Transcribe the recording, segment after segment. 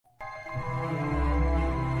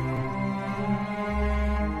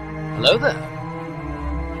Hello there.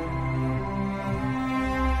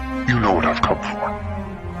 You know what I've come for.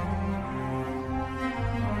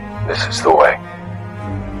 This is the way.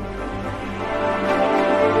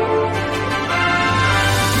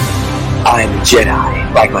 I am a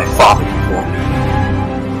Jedi, like my father before me.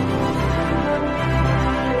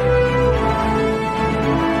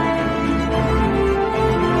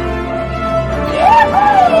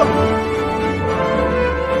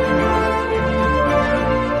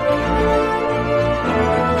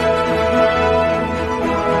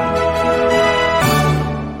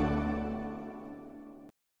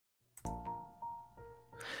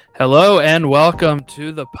 Hello and welcome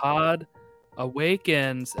to the Pod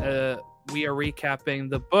Awakens. We are recapping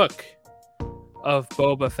the book of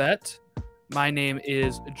Boba Fett. My name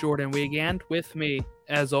is Jordan Wiegand. With me,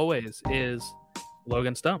 as always, is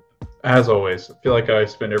Logan Stump. As always, I feel like I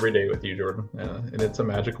spend every day with you, Jordan, and it's a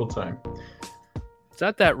magical time. It's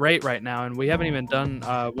at that rate right now, and we haven't even done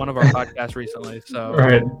one of our podcasts recently. So,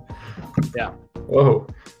 Right. Yeah. Whoa.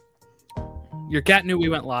 Your cat knew we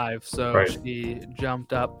went live, so Right. She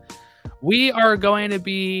jumped up. We are going to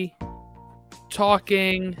be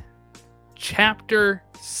talking Chapter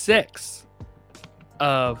 6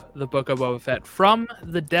 of the Book of Boba Fett. From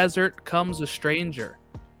the Desert Comes a Stranger.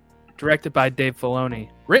 Directed by Dave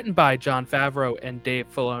Filoni. Written by Jon Favreau and Dave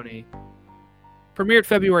Filoni. Premiered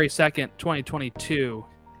February 2nd, 2022.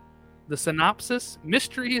 The synopsis: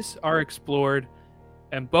 mysteries are explored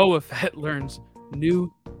and Boba Fett learns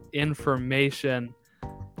new information.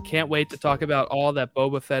 Can't wait to talk about all that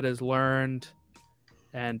Boba Fett has learned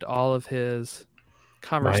and all of his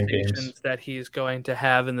conversations that he's going to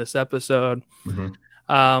have in this episode. Mm-hmm.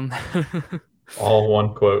 All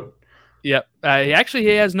one quote. Yep.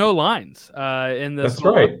 He has no lines in this. That's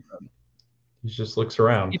right. Episode. He just looks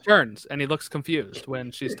around. He turns and he looks confused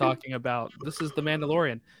when she's talking about, this is the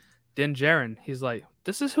Mandalorian, Din Djarin. He's like,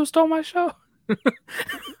 this is who stole my show.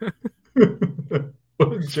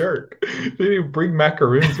 What a jerk. Didn't even bring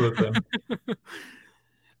macaroons with him.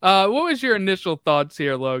 What was your initial thoughts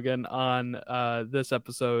here, Logan, on this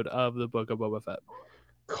episode of the Book of Boba Fett?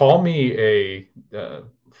 Call me a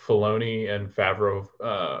Filoni and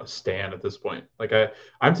Favreau stan at this point. Like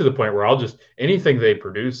I'm to the point where I'll just, anything they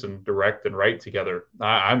produce and direct and write together,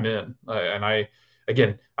 I'm in. I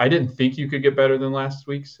didn't think you could get better than last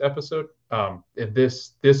week's episode. And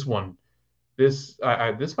this one, this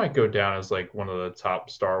might go down as like one of the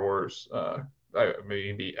top Star Wars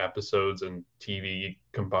maybe episodes and TV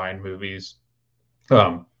combined movies,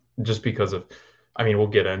 just because of, we'll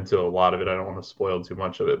get into a lot of it. I don't want to spoil too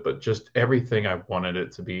much of it, but just everything I wanted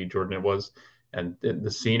it to be, Jordan, it was, and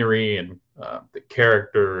the scenery and the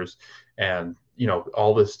characters and,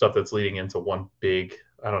 all this stuff that's leading into one big,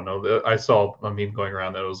 I don't know. I saw a meme going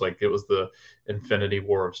around that it was the Infinity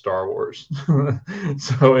War of Star Wars.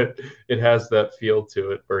 So it has that feel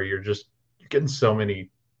to it where you're getting so many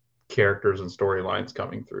characters and storylines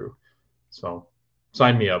coming through. So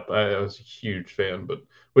sign me up. I was a huge fan, but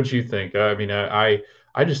what do you think? I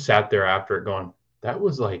just sat there after it going, that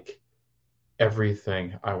was like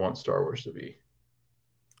everything I want Star Wars to be.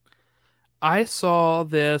 I saw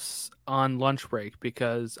this on lunch break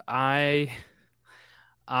because I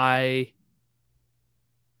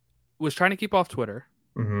was trying to keep off Twitter.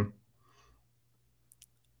 Mm-hmm.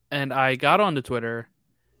 And I got onto Twitter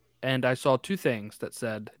and I saw two things that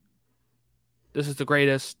said, this is the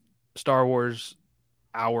greatest Star Wars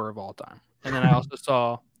hour of all time. And then I also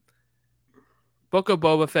saw Book of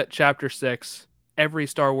Boba Fett Chapter 6, every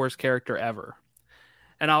Star Wars character ever.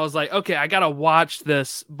 And I was like, okay, I got to watch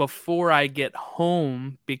this before I get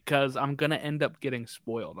home because I'm going to end up getting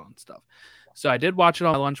spoiled on stuff. So I did watch it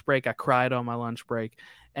on my lunch break. I cried on my lunch break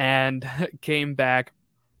and came back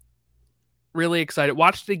really excited.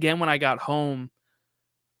 Watched it again when I got home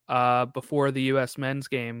before the U.S. men's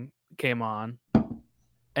game came on.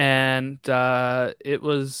 And it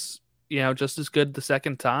was, just as good the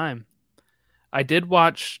second time. I did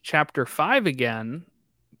watch Chapter 5 again,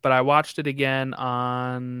 but I watched it again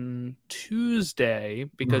on Tuesday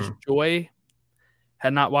because Joy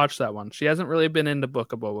had not watched that one. She hasn't really been into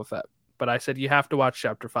Book of Boba Fett. But I said, you have to watch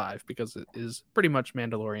Chapter 5 because it is pretty much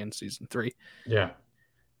Mandalorian Season 3. Yeah.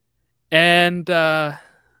 And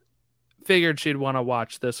figured she'd want to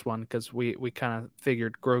watch this one because we kind of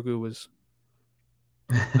figured Grogu was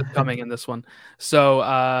coming in this one.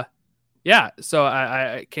 So, so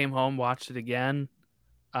I came home, watched it again,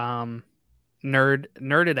 nerded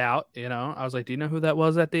out, I was like, do you know who that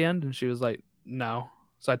was at the end? And she was like, no.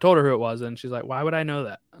 So I told her who it was, and she's like, why would I know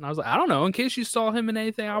that? And I was like, I don't know, in case you saw him in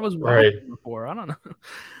anything I was watching before. I don't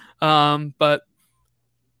know. But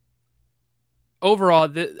overall,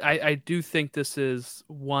 I do think this is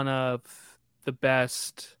one of the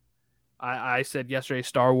best. I said yesterday,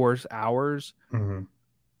 Star Wars hours, Mm-hmm.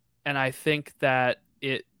 and I think that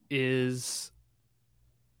it is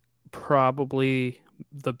probably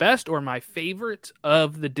the best or my favorite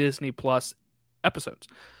of the Disney Plus episodes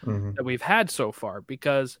Mm-hmm. that we've had so far,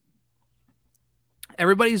 because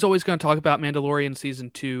everybody's always going to talk about Mandalorian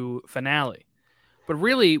season 2 finale. But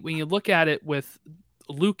really, when you look at it with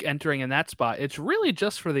Luke entering in that spot, it's really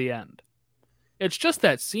just for the end. It's just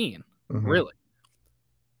that scene, Mm-hmm. really.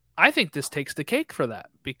 I think this takes the cake for that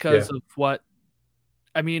because Yeah. of what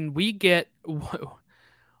I mean. We get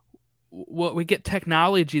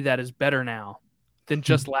technology that is better now than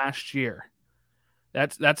just last year.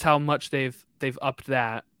 That's how much they've upped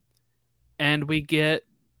that, and we get.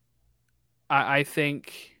 I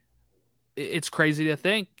think it's crazy to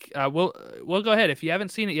think. We'll go ahead if you haven't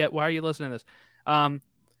seen it yet. Why are you listening to this?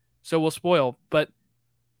 So we'll spoil, but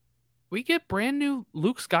we get brand new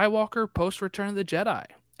Luke Skywalker post Return of the Jedi,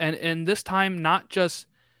 and this time not just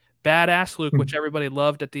badass Luke, which everybody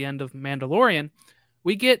loved at the end of Mandalorian.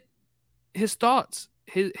 We get his thoughts,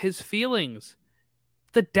 his feelings.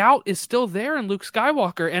 The doubt is still there in Luke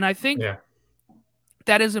Skywalker, and I think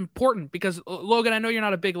that is important because Logan, I know you're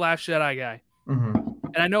not a big Last Jedi guy,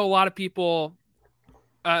 and I know a lot of people.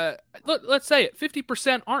 Let's say it,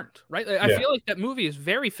 50% aren't, right? I feel like that movie is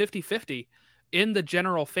very 50-50 in the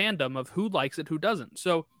general fandom of who likes it, who doesn't.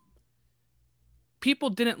 So people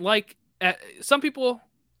didn't like. Some people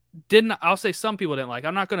didn't. I'll say some people didn't like.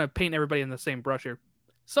 I'm not going to paint everybody in the same brush here.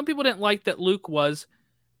 Some people didn't like that Luke was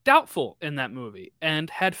doubtful in that movie and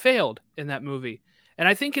had failed in that movie. And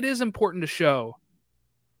I think it is important to show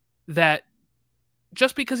that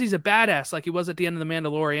just because he's a badass like he was at the end of The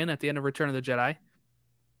Mandalorian, at the end of Return of the Jedi,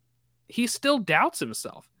 he still doubts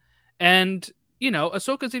himself. And, you know,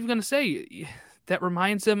 Ahsoka's even going to say that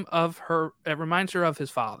reminds him of her, it reminds her of his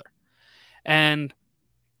father. And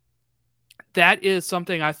that is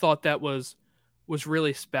something I thought that was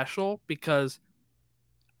really special because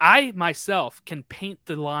I myself can paint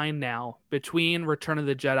the line now between Return of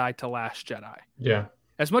the Jedi to Last Jedi. Yeah.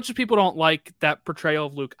 As much as people don't like that portrayal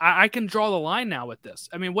of Luke, I can draw the line now with this.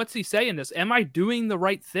 I mean, what's he saying this? Am I doing the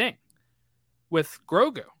right thing with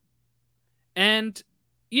Grogu? And,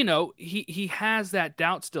 you know, he has that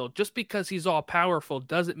doubt still. Just because he's all powerful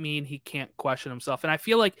doesn't mean he can't question himself. And I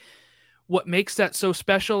feel like what makes that so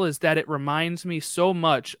special is that it reminds me so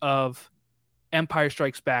much of Empire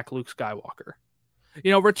Strikes Back Luke Skywalker.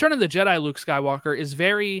 You know, Return of the Jedi Luke Skywalker is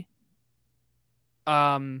very,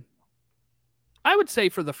 I would say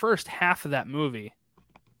for the first half of that movie,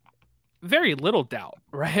 very little doubt,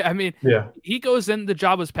 right? I mean, he goes into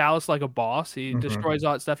Jabba's palace like a boss. He destroys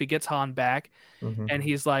all that stuff. He gets Han back, and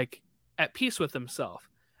he's like at peace with himself.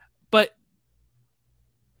 But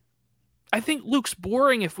I think Luke's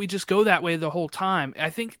boring if we just go that way the whole time. I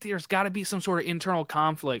think there's got to be some sort of internal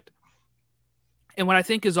conflict. And what I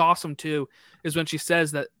think is awesome too is when she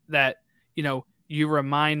says that you know, you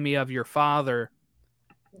remind me of your father.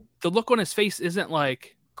 The look on his face isn't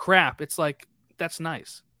like crap. It's like, that's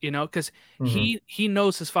nice, you know, because he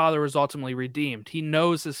knows his father was ultimately redeemed. He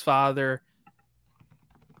knows his father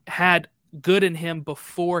had good in him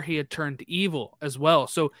before he had turned evil as well.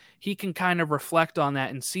 So he can kind of reflect on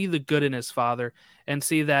that and see the good in his father and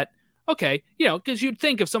see that, okay, you know, because you'd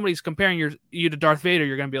think if somebody's comparing you to Darth Vader,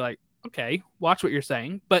 you're going to be like, okay, watch what you're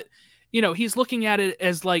saying. But, you know, he's looking at it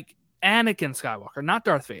as like Anakin Skywalker, not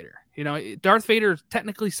Darth Vader. You know, Darth Vader is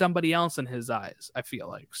technically somebody else in his eyes, I feel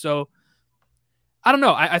like. So, I don't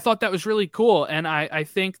know. I thought that was really cool. And I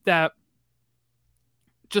think that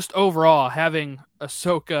just overall, having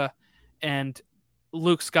Ahsoka and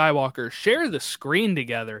Luke Skywalker share the screen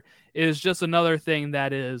together is just another thing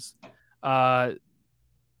that is a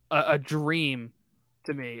dream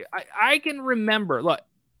to me. I can remember, look,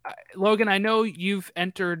 Logan, I know you've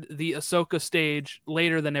entered the Ahsoka stage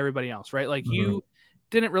later than everybody else, right? Like you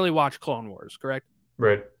didn't really watch Clone Wars, correct?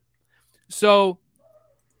 Right. So,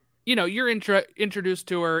 you know, you're introduced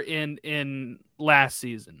to her in last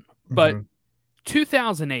season, but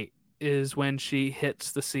 2008 is when she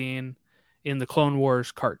hits the scene in the Clone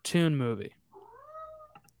Wars cartoon movie.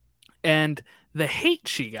 And the hate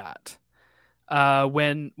she got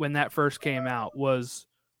when that first came out was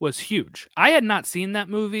huge. I had not seen that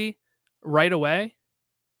movie right away.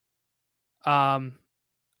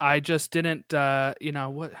 I just didn't, you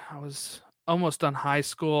know, I was almost done high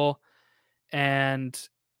school and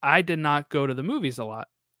I did not go to the movies a lot.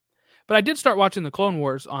 But I did start watching the Clone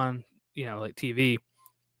Wars on, you know, like TV.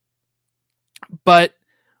 But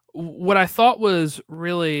what I thought was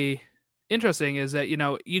really interesting is that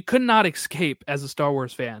you could not escape as a Star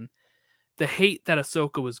Wars fan the hate that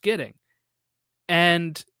Ahsoka was getting,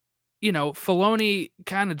 and Filoni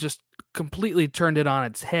kind of just completely turned it on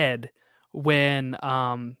its head when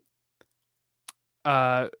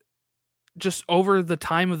uh just over the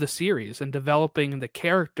time of the series and developing the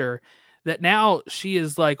character, that now she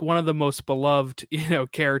is like one of the most beloved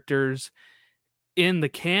characters in the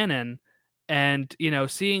canon. And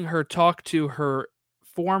seeing her talk to her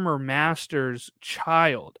former master's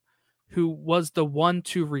child, who was the one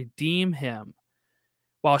to redeem him,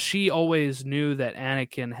 while she always knew that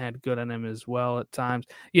Anakin had good in him as well at times.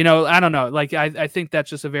 I don't know. Like I think that's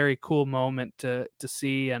just a very cool moment to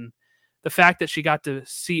see, and the fact that she got to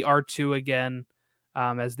see R2 again,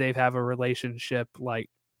 as they have a relationship, like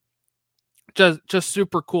just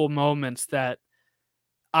super cool moments that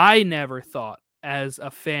I never thought as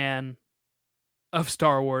a fan of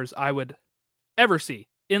Star Wars I would ever see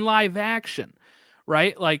in live action,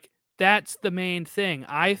 right? Like that's the main thing.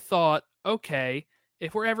 I thought, okay,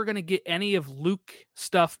 if we're ever going to get any of Luke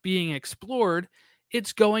stuff being explored,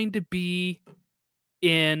 it's going to be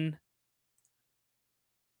in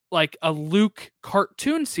like a Luke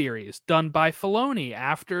cartoon series done by Filoni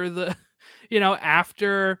after the,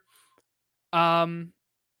 after,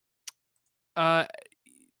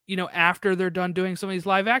 after they're done doing some of these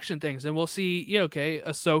live action things, and we'll see,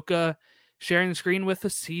 Ahsoka sharing the screen with a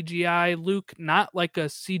CGI Luke, not like a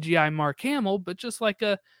CGI Mark Hamill, but just like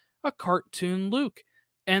a cartoon Luke.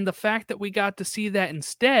 And the fact that we got to see that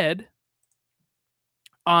instead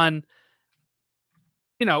on,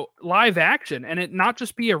 live action, and it not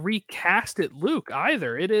just be a recasted Luke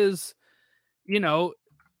either. It is,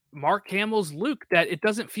 Mark Hamill's Luke, that it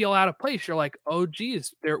doesn't feel out of place. You're like, oh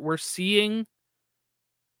geez, we're seeing,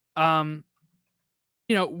 we're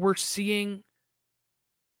seeing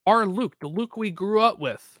our Luke, the Luke we grew up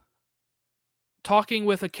with, talking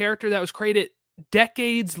with a character that was created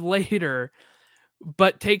decades later,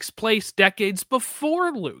 but takes place decades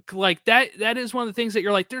before Luke. Like that is one of the things that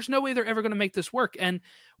you're like, there's no way they're ever going to make this work. And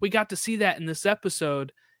we got to see that in this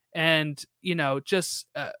episode, and just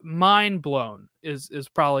mind blown is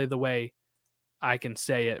probably the way I can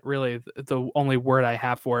say it. Really, the only word I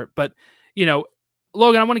have for it. But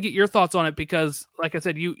Logan, I want to get your thoughts on it, because, like I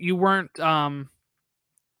said, you weren't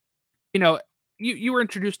you were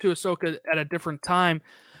introduced to Ahsoka at a different time,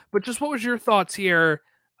 but just what was your thoughts here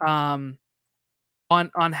on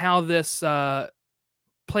how this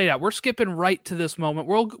played out? We're skipping right to this moment.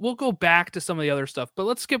 We'll go back to some of the other stuff, but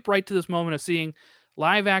let's skip right to this moment of seeing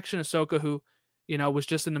live action Ahsoka, who was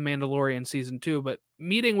just in the Mandalorian season 2, but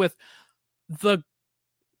meeting with the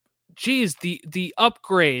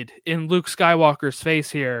upgrade in Luke Skywalker's face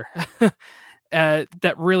here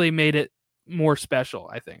that really made it more special,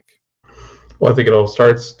 I think. Well, I think it all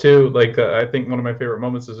starts too. Like I think one of my favorite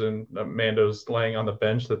moments is in Mando's laying on the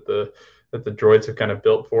bench that the droids have kind of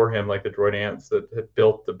built for him, like the droid ants that have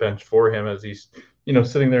built the bench for him as he's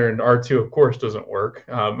sitting there. And R2, of course, doesn't work.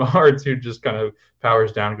 R2 just kind of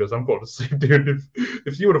powers down and goes, "I'm going to sleep, dude.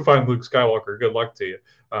 If you want to find Luke Skywalker, good luck to you.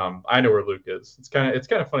 I know where Luke is." It's kind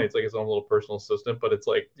of funny. It's like his own little personal assistant, but it's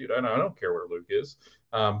like, dude, I don't care where Luke is.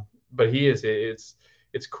 But he is.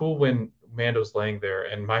 It's cool when Mando's laying there,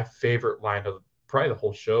 and my favorite line of probably the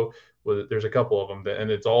whole show was, there's a couple of them,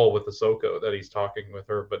 and it's all with Ahsoka that he's talking with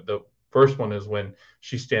her. But the first one is when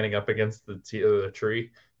she's standing up against the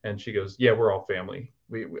tree, and she goes, "Yeah, we're all family.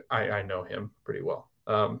 I know him pretty well.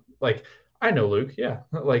 Like I know Luke, yeah."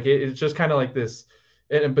 Like it's just kind of like this.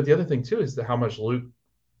 But the other thing too is how much Luke,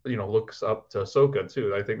 looks up to Ahsoka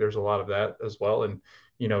too. I think there's a lot of that as well. And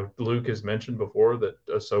Luke has mentioned before that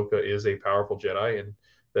Ahsoka is a powerful Jedi, and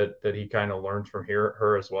that he kind of learns from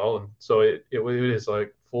her as well. And so it is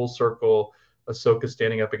like full circle. Ahsoka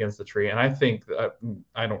standing up against the tree, and I think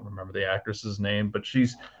I don't remember the actress's name, but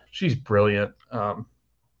she's brilliant.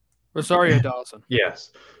 Rosario Dawson.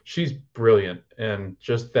 Yes, she's brilliant, and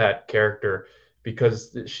just that character,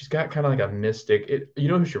 because she's got kind of like a mystic.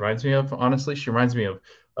 Who she reminds me of? Honestly, she reminds me of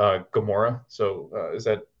Gamora. So is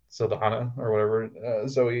that Saldana or whatever?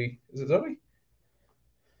 Zoe, is it Zoe?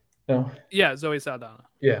 No. Yeah, Zoe Saldana.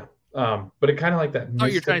 Yeah. But it kind of like that. Oh,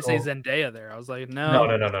 you're trying to say Zendaya there. I was like, No.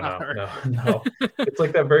 It's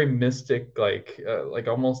like that very mystic, like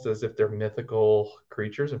almost as if they're mythical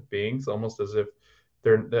creatures of beings, almost as if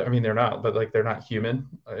they're not, but like they're not human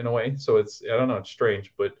in a way. So it's, I don't know, it's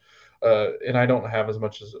strange, but and I don't have as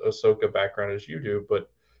much as Ahsoka background as you do, but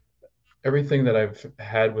everything that I've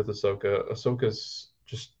had with Ahsoka's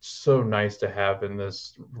just so nice to have in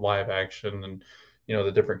this live action, and the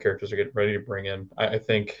different characters are getting ready to bring in. I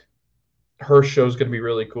think her show's going to be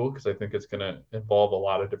really cool because I think it's going to involve a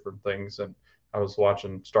lot of different things. And I was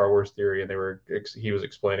watching Star Wars Theory, and he was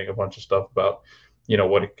explaining a bunch of stuff about,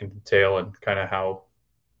 what it can entail and kind of how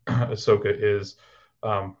Ahsoka is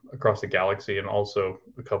across the galaxy, and also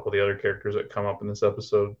a couple of the other characters that come up in this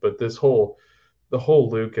episode. But the whole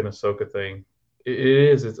Luke and Ahsoka thing,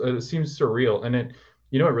 it seems surreal, and it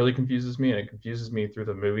really confuses me, and it confuses me through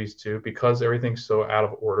the movies too, because everything's so out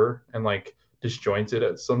of order and like disjointed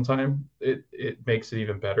at some time. It makes it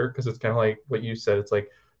even better because it's kind of like what you said. It's like,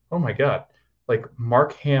 oh my god, like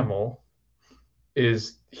Mark Hamill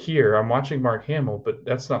is here. I'm watching Mark Hamill, but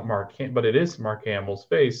that's not but it is Mark Hamill's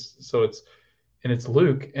face. So it's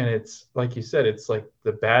Luke, and it's like you said, it's like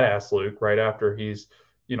the badass Luke right after he's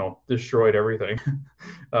destroyed everything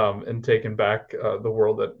and taken back the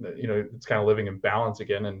world that it's kind of living in balance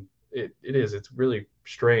again. And it's really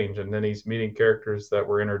strange. And then he's meeting characters that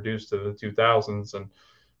were introduced to the 2000s, and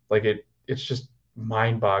like it's just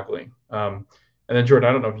mind-boggling. And then Jordan,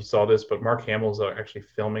 I don't know if you saw this, but Mark Hamill's actually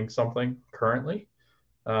filming something currently.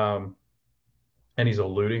 And he's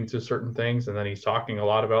alluding to certain things, and then he's talking a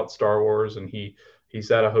lot about Star Wars. And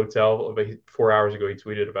he's at a hotel. 4 hours ago, he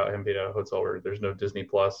tweeted about him being at a hotel where there's no Disney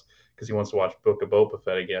Plus because he wants to watch Book of Boba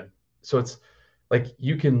Fett again. So it's like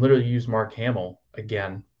you can literally use Mark Hamill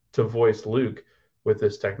again to voice Luke with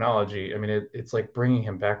this technology. I mean, it's like bringing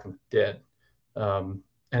him back from the dead.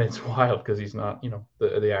 And it's wild because he's not,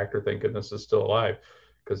 the actor, thank goodness, is still alive,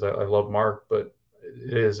 because I love Mark. But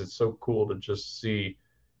it's so cool to just see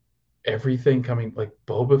everything coming, like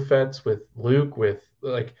Boba Fett's with Luke, with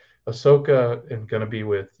like Ahsoka, and gonna be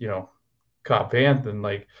with Cobb Vanth, and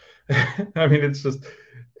like I mean,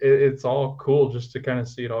 it's all cool just to kind of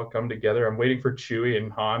see it all come together. I'm waiting for Chewie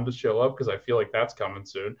and Han to show up because I feel like that's coming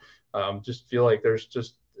soon. Just feel like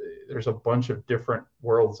there's a bunch of different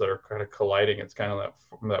worlds that are kind of colliding. It's kind of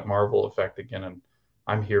that Marvel effect again, and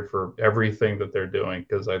I'm here for everything that they're doing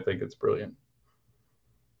because I think it's brilliant.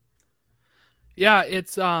 Yeah,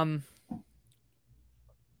 it's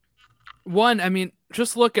one, I mean,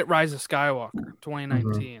 just look at Rise of Skywalker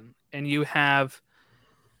 2019, and you have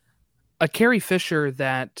a Carrie Fisher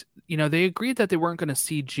that, they agreed that they weren't going to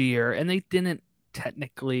CG her, and they didn't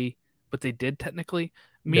technically, but they did technically,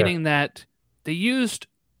 meaning that they used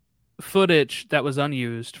footage that was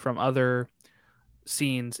unused from other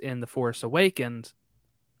scenes in The Force Awakens,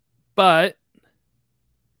 but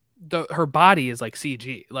her body is like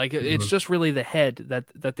CG. Like it's just really the head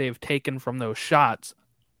that they've taken from those shots.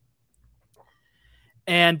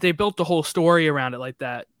 And they built the whole story around it like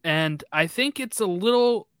that. And I think it's a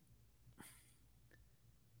little,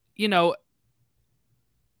 look,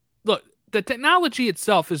 the technology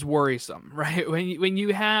itself is worrisome, right? When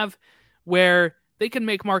you have where they can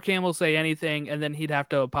make Mark Hamill say anything and then he'd have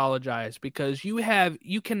to apologize because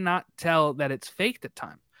you cannot tell that it's faked at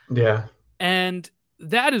times. Yeah. And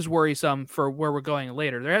that is worrisome for where we're going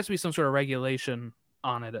later. There has to be some sort of regulation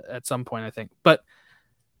on it at some point, I think. But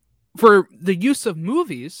for the use of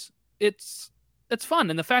movies, it's fun.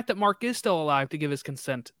 And the fact that Mark is still alive to give his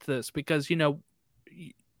consent to this, because,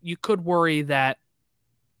 you could worry that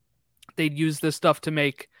they'd use this stuff to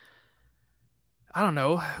make, I don't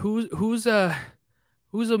know, who's a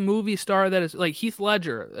movie star that is like Heath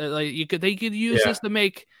Ledger. They could use this to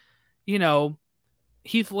make,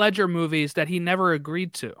 Heath Ledger movies that he never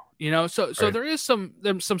agreed to, so Right. there is some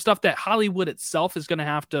stuff that Hollywood itself is going to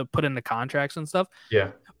have to put into contracts and stuff.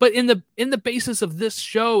 Yeah. But in the basis of this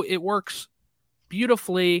show, it works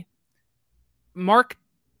beautifully. Mark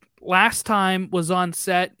last time was on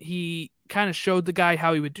set. He kind of showed the guy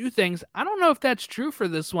how he would do things. I don't know if that's true for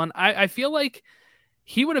this one. I feel like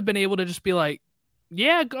he would have been able to just be like,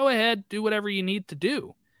 yeah, go ahead, do whatever you need to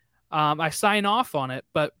do. I sign off on it,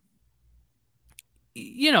 but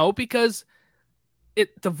because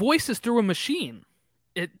the voice is through a machine.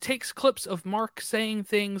 It takes clips of Mark saying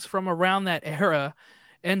things from around that era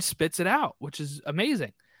and spits it out, which is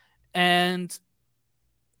amazing. And,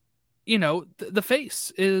 the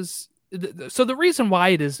face is... So the reason why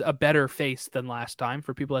it is a better face than last time,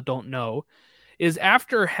 for people that don't know, is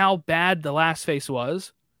after how bad the last face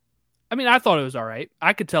was. I mean, I thought it was all right.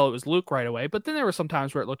 I could tell it was Luke right away, but then there were some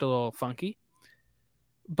times where it looked a little funky.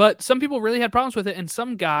 But some people really had problems with it, and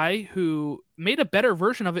some guy who made a better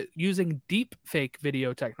version of it using deep fake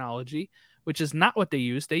video technology, which is not what they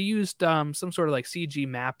used. They used some sort of like CG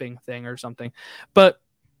mapping thing or something. But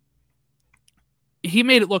he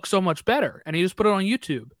made it look so much better, and he just put it on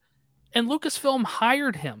YouTube. And Lucasfilm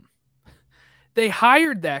hired him. They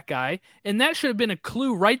hired that guy, and that should have been a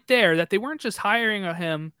clue right there that they weren't just hiring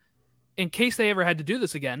him in case they ever had to do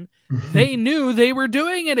this again, they knew they were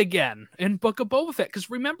doing it again in Book of Boba Fett. Because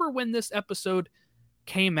remember when this episode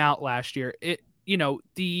came out last year,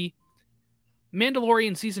 the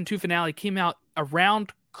Mandalorian season 2 finale came out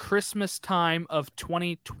around Christmas time of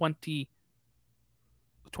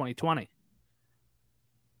 2020.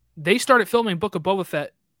 They started filming Book of Boba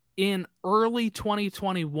Fett in early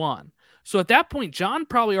 2021. So at that point, John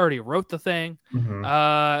probably already wrote the thing.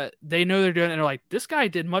 They know they're doing it, and they're like, this guy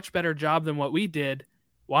did much better job than what we did.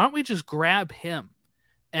 Why don't we just grab him?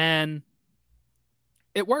 And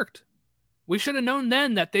it worked. We should have known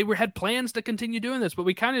then that they had plans to continue doing this, but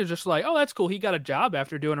we kind of just like, oh, that's cool. He got a job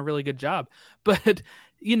after doing a really good job. But,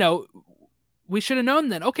 we should have known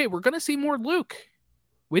then, okay, we're going to see more Luke.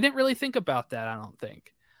 We didn't really think about that, I don't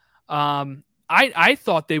think. I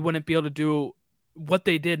thought they wouldn't be able to do what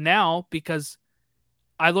they did now because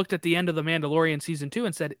I looked at the end of The Mandalorian season 2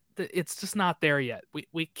 and said, it's just not there yet.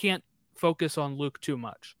 We can't focus on Luke too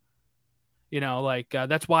much.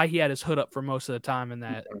 That's why he had his hood up for most of the time in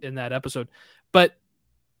that episode. But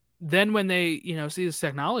then when they, see this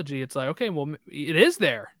technology, it's like, okay, well, it is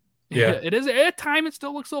there. Yeah. It is. At time, it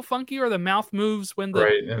still looks a little funky, or the mouth moves when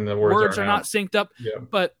and the words are not synced up. Yeah.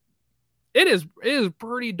 But it is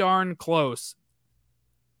pretty darn close.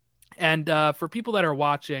 And for people that are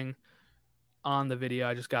watching on the video,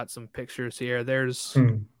 I just got some pictures here. There's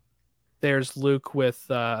Luke with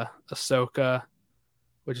Ahsoka,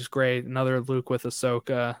 which is great. Another Luke with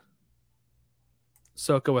Ahsoka.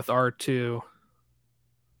 Ahsoka with R2.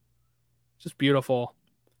 Just beautiful.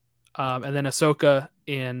 And then Ahsoka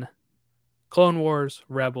in Clone Wars,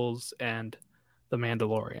 Rebels, and The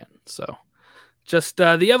Mandalorian. So just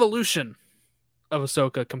the evolution of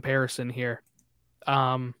Ahsoka comparison here.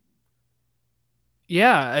 I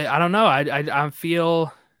don't know. I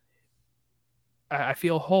feel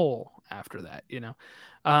whole after that,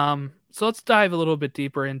 So let's dive a little bit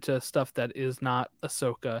deeper into stuff that is not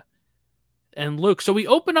Ahsoka and Luke. So we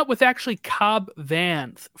open up with actually Cobb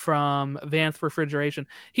Vanth from Vanth Refrigeration.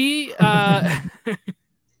 He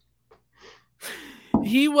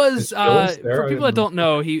he was for people that don't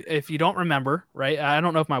know, if you don't remember, right? I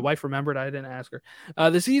don't know if my wife remembered. I didn't ask her.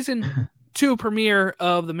 The season 2 premiere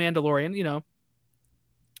of The Mandalorian,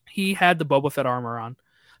 he had the Boba Fett armor on.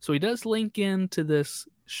 So he does link into this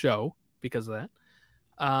show because of that.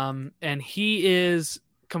 And he is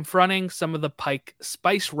confronting some of the Pike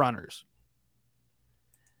spice runners.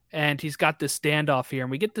 And he's got this standoff here.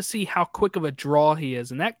 And we get to see how quick of a draw he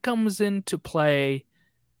is. And that comes into play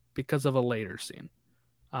because of a later scene.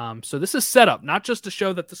 So this is set up, not just to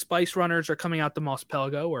show that the spice runners are coming out to Mos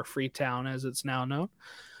Pelgo, or Freetown as it's now known,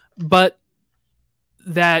 but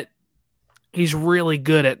that he's really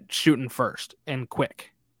good at shooting first and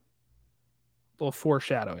quick. A little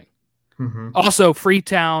foreshadowing. Also,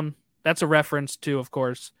 Freetown, that's a reference to, of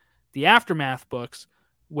course, the Aftermath books,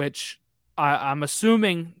 which I'm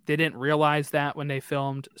assuming they didn't realize that when they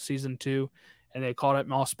filmed season 2, and they called it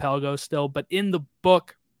Mos Pelgo still. But in the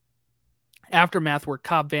book Aftermath, where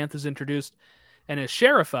Cobb Vanth is introduced and is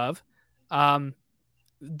sheriff of,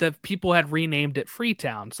 the people had renamed it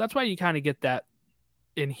Freetown. So that's why you kind of get that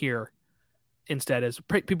in here instead, as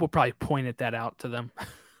people probably pointed that out to them.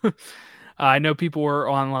 I know people were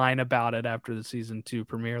online about it after the season 2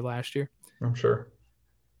 premiere last year. I'm sure.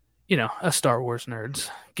 Us Star Wars nerds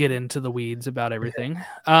get into the weeds about everything.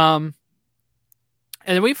 And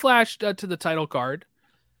then we flashed to the title card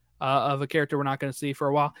of a character we're not going to see for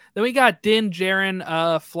a while. Then we got Din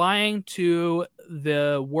Djarin flying to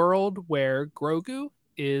the world where Grogu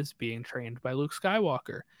is being trained by Luke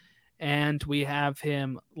Skywalker. And we have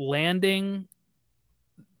him landing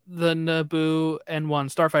the Naboo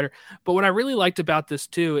N1 Starfighter. But what I really liked about this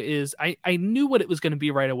too is I knew what it was going to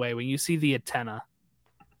be right away when you see the antenna,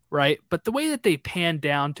 right? But the way that they panned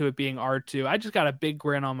down to it being R2, I just got a big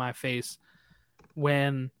grin on my face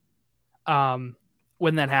when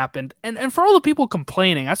that happened. And for all the people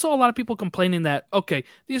complaining, I saw a lot of people complaining that, okay,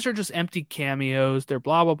 these are just empty cameos. They're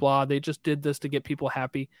blah, blah, blah. They just did this to get people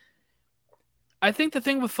happy. I think the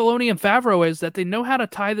thing with Filoni and Favreau is that they know how to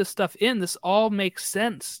tie this stuff in. This all makes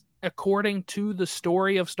sense according to the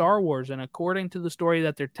story of Star Wars and according to the story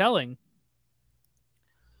that they're telling.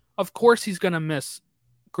 Of course he's going to miss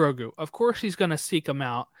Grogu. Of course he's going to seek him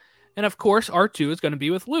out. And of course R2 is going to be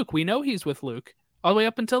with Luke. We know he's with Luke all the way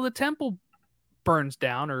up until the temple burns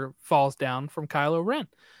down or falls down from Kylo Ren.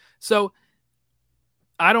 So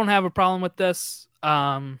I don't have a problem with this.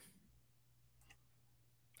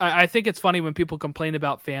 I think it's funny when people complain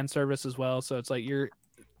about fan service as well. So it's like you're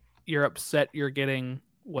upset you're getting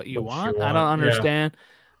what you want. I don't understand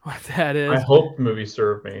what that is. I hope movies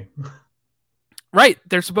serve me. Right.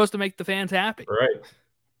 They're supposed to make the fans happy.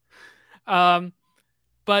 Right.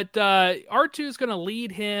 But R2 is going to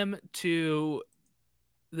lead him to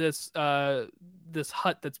this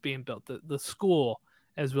hut that's being built, the school,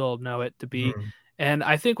 as we'll know it to be. Mm-hmm. And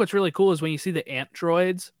I think what's really cool is when you see the ant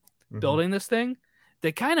droids building this thing,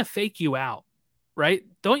 they kind of fake you out, right?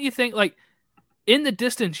 Don't you think, like, in the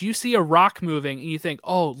distance, you see a rock moving and you think,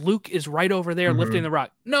 oh, Luke is right over there lifting the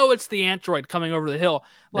rock. No, it's the android coming over the hill.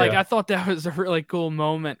 Like, I thought that was a really cool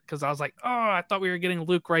moment because I was like, oh, I thought we were getting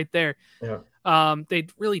Luke right there. Yeah. They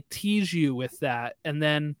really tease you with that. And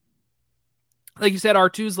then, like you said,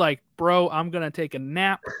 R2's like, bro, I'm going to take a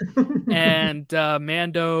nap. And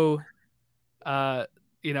Mando,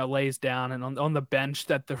 lays down and on the bench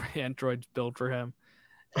that the androids build for him.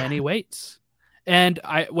 And he waits. And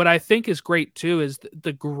what I think is great, too, is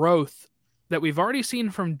the growth that we've already seen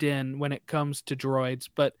from Din when it comes to droids.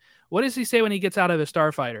 But what does he say when he gets out of his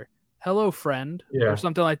starfighter? Hello, friend, or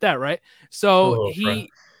something like that, right? So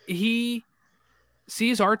he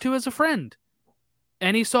sees R2 as a friend,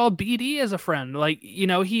 and he saw BD as a friend. Like,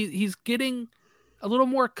 he's getting a little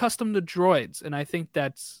more accustomed to droids, and I think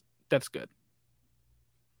that's good.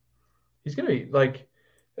 He's gonna be like.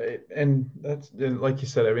 And that's like you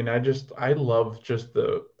said. I mean, I love just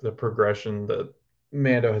the progression that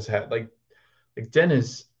Mando has had. Like Den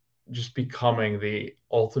is just becoming the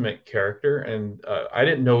ultimate character, and I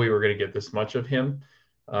didn't know we were going to get this much of him.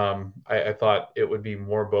 I thought it would be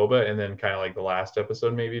more Boba, and then kind of like the last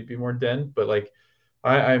episode, maybe it'd be more Den. But like,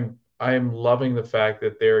 I'm loving the fact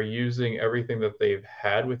that they're using everything that they've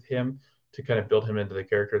had with him to kind of build him into the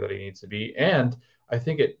character that he needs to be, and I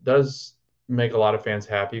think it does make a lot of fans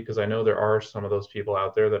happy because I know there are some of those people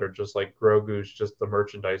out there that are just like Grogu's just the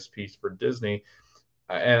merchandise piece for Disney,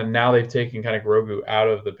 and now they've taken kind of Grogu out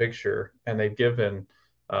of the picture and they've given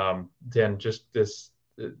Den just this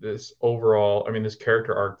overall, I mean, this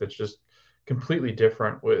character arc that's just completely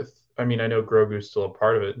different. I know Grogu's still a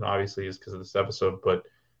part of it, and obviously is because of this episode, but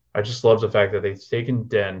I just love the fact that they've taken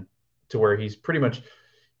Den to where he's pretty much,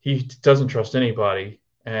 he doesn't trust anybody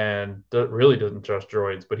and really doesn't trust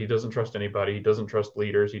droids, but he doesn't trust anybody. He doesn't trust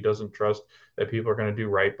leaders. He doesn't trust that people are going to do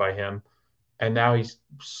right by him. And now he's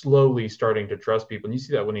slowly starting to trust people. And you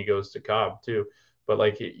see that when he goes to Cobb too. But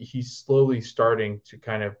like he's slowly starting to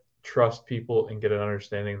kind of trust people and get an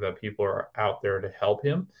understanding that people are out there to help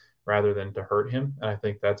him rather than to hurt him. And I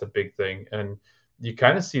think that's a big thing. And you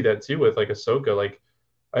kind of see that too with like Ahsoka. Like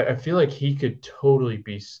I feel like he could totally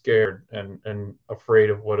be scared and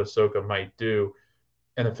afraid of what Ahsoka might do.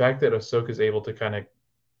 And the fact that Ahsoka is able to kind of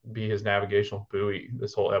be his navigational buoy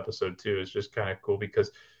this whole episode too is just kind of cool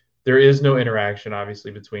because there is no interaction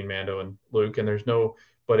obviously between Mando and Luke, and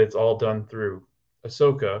but it's all done through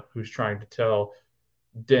Ahsoka, who's trying to tell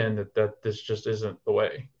Din that this just isn't the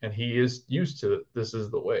way, and he is used to this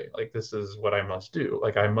is the way, like this is what I must do,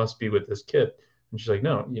 like I must be with this kid. And she's like,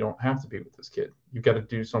 no, you don't have to be with this kid. You've got to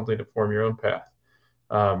do something to form your own path.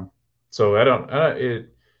 So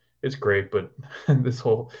it's great, but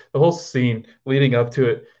the whole scene leading up to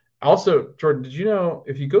it. Also, Jordan, did you know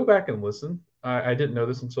if you go back and listen, I didn't know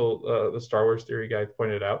this until the Star Wars theory guy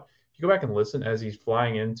pointed it out. If you go back and listen as he's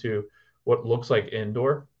flying into what looks like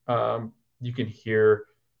Endor, you can hear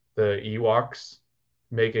the Ewoks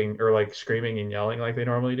making or like screaming and yelling like they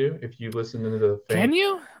normally do. If you listen into the thing. Can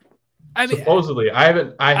you? I mean, supposedly, I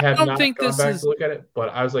have not think gone this back is... to look at it, but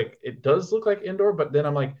I was like, it does look like Endor, but then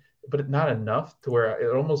I'm like, but not enough to where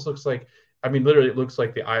it almost looks like, I mean, literally it looks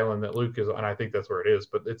like the island that Luke is on. And I think that's where it is,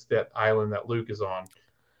 but it's that island that Luke is on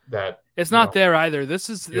that it's not there either. This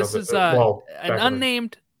is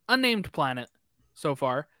an unnamed planet so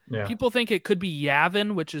far. Yeah. People think it could be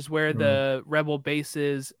Yavin, which is where the Rebel base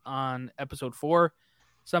is on episode 4.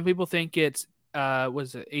 Some people think it's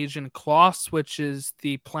Asian Kloss, which is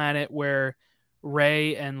the planet where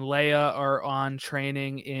Rey and Leia are on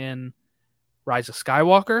training in Rise of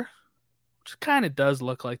Skywalker, which kind of does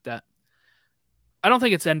look like that. I don't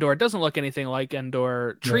think it's Endor. It doesn't look anything like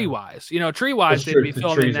Endor tree-wise. Tree-wise, they'd be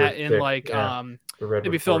filming that in they'd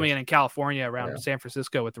be filming it in California around San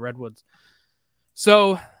Francisco with the redwoods.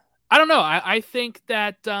 So I don't know. I think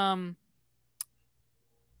that and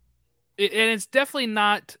it's definitely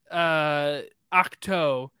not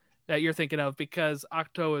Ahch-To that you're thinking of, because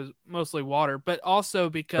Ahch-To is mostly water, but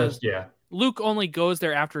also because Luke only goes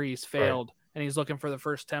there after he's failed and he's looking for the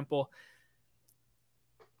first temple.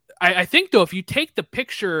 I think, though, if you take the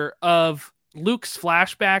picture of Luke's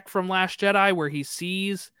flashback from Last Jedi where he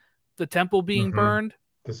sees the temple being burned.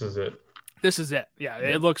 This is it. Yeah,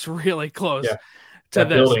 it looks really close to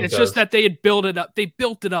this. It's just that they had built it up. They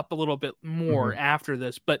built it up a little bit more after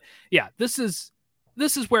this. But yeah, this is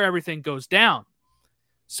where everything goes down.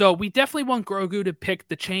 So we definitely want Grogu to pick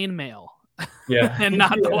the chainmail Yeah. and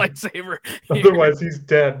not the Yeah. lightsaber. Otherwise, he's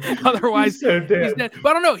dead. Otherwise, he's so dead. he's dead.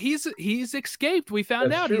 But I don't know. He's escaped. We found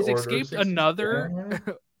That's out true. he's Order escaped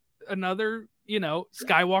 67. another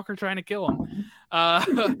Skywalker trying to kill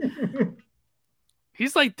him.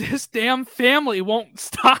 He's like, this damn family won't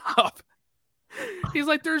stop. He's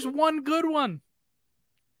like, there's one good one.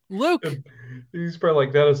 Luke. He's probably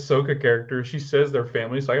like that Ahsoka character. She says they're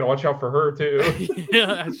family, so I gotta watch out for her too.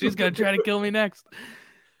 Yeah, she's gonna try to kill me next.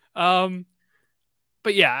 But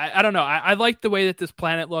yeah, I don't know. I like the way that this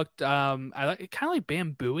planet looked. I like it, kind of like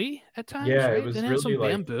bamboo-y at times. Yeah, right? it was Didn't it really have some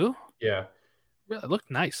like bamboo. yeah. Really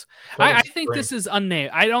looked nice. Felt I think this is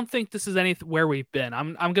unnamed. I don't think this is where we've been.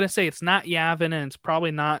 I'm gonna say it's not Yavin, and it's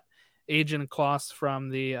probably not Agent Kloss from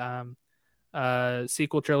the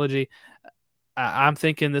sequel trilogy. I'm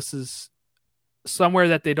thinking this is somewhere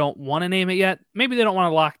that they don't want to name it yet. Maybe they don't want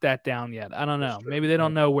to lock that down yet. I don't know. Maybe they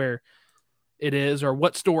don't know where it is or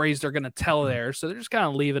what stories they're going to tell there. So they're just kind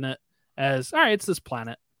of leaving it as, all right, it's this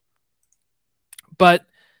planet. But,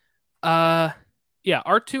 yeah,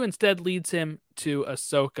 R2 instead leads him to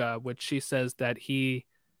Ahsoka, which she says that he,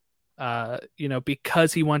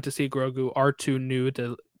 because he went to see Grogu, R2 knew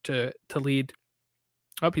to lead.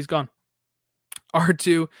 Oh, he's gone.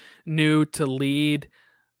 R2 knew to lead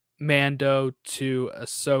Mando to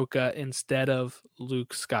Ahsoka instead of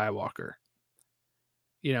Luke Skywalker.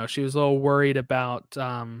 She was a little worried about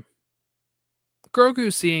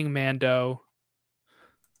Grogu seeing Mando.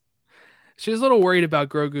 She was a little worried about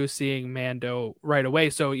Grogu seeing Mando right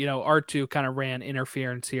away. So, R2 kind of ran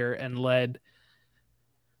interference here and led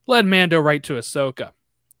Mando right to Ahsoka,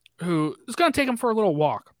 who is going to take him for a little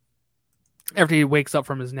walk after he wakes up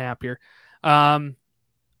from his nap here.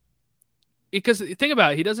 Because think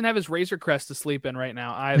about it, he doesn't have his Razor Crest to sleep in right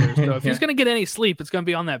now either. So if he's going to get any sleep, it's going to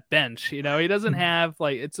be on that bench. He doesn't have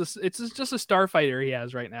it's just a starfighter he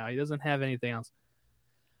has right now. He doesn't have anything else.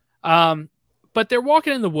 But they're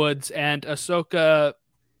walking in the woods, and Ahsoka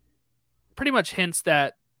pretty much hints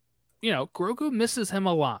that Grogu misses him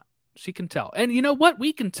a lot. She can tell, and you know what?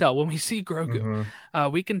 We can tell when we see Grogu.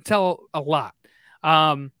 Mm-hmm. We can tell a lot.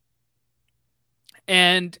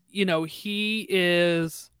 And he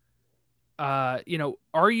is. Are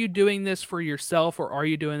you doing this for yourself or are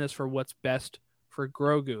you doing this for what's best for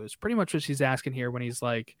Grogu? Is pretty much what she's asking here when he's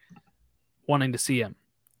like wanting to see him.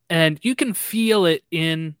 And you can feel it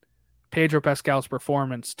in Pedro Pascal's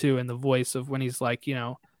performance too, in the voice of when he's like,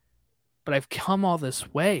 but I've come all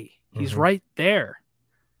this way. He's right there.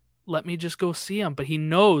 Let me just go see him. But he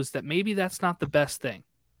knows that maybe that's not the best thing.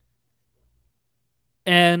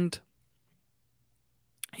 And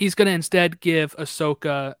he's going to instead give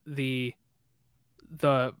Ahsoka the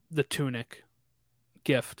tunic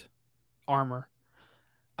gift armor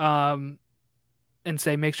and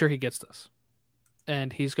say make sure he gets this,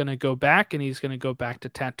 and he's going to go back to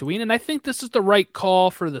Tatooine. And I think this is the right call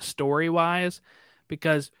for the story wise,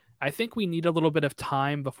 because I think we need a little bit of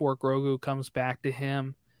time before Grogu comes back to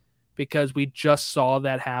him, because we just saw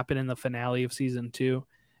that happen in the finale of season 2,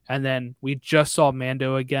 and then we just saw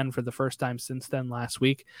Mando again for the first time since then last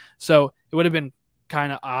week. So it would have been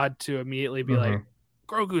kind of odd to immediately be like,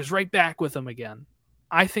 Grogu's right back with him again.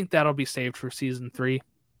 I think that'll be saved for season 3.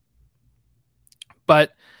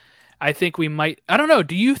 But I think we might, I don't know.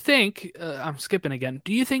 Do you think, I'm skipping again.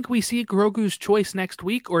 Do you think we see Grogu's choice next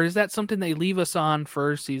week, or is that something they leave us on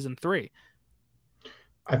for season 3?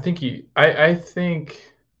 I think,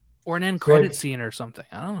 or an end credit scene or something.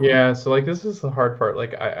 I don't know. Yeah. So this is the hard part.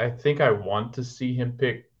 I think I want to see him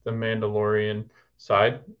pick the Mandalorian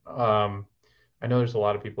side. I know there's a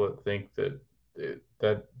lot of people that think that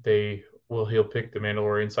he'll pick the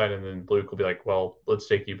Mandalorian side, and then Luke will be like, well, let's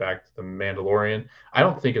take you back to the Mandalorian. I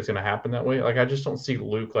don't think it's going to happen that way. I just don't see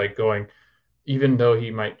Luke going, even though he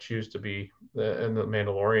might choose to be in the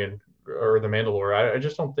Mandalorian or the Mandalore. I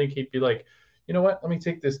just don't think he'd be like, you know what, let me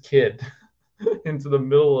take this kid into the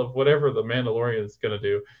middle of whatever the Mandalorian is going to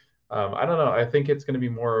do. I don't know. I think it's going to be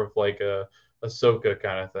more of a Ahsoka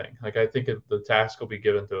kind of thing. I think the task will be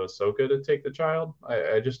given to Ahsoka to take the child.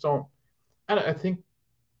 I just don't. I think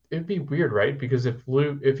it'd be weird, right? Because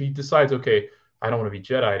if he decides, okay, I don't want to be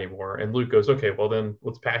Jedi anymore, and Luke goes, okay, well then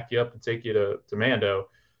let's pack you up and take you to Mando.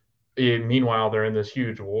 Meanwhile, they're in this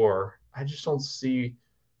huge war. I just don't see.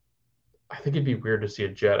 I think it'd be weird to see a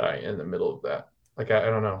Jedi in the middle of that. I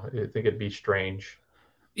don't know. I think it'd be strange.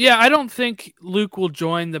 Yeah, I don't think Luke will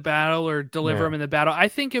join the battle or deliver him in the battle. I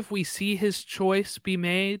think if we see his choice be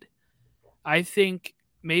made, I think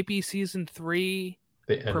maybe season 3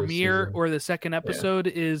 premiere or the second episode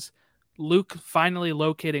is Luke finally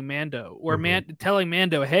locating Mando, or telling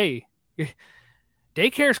Mando, hey,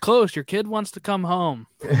 daycare's closed. Your kid wants to come home.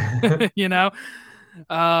 You know?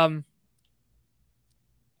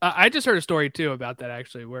 I just heard a story too about that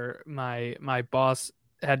actually, where my boss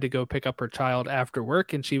had to go pick up her child after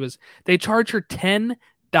work, and they charge her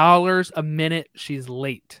 $10 a minute she's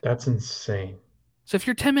late. That's insane. So if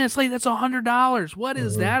you're 10 minutes late, that's $100. What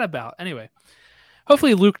is Mhm. that about? Anyway,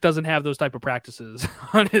 hopefully Luke doesn't have those type of practices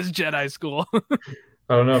on his Jedi school.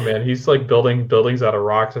 I don't know, man. He's like building buildings out of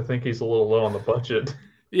rocks. I think he's a little low on the budget.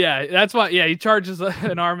 Yeah, that's why. Yeah, he charges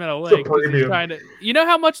an arm and a It's a leg because he's premium. trying to. You know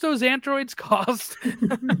how much those androids cost?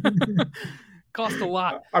 Cost a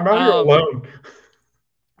lot. I'm out here alone.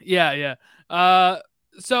 Yeah, yeah.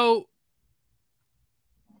 So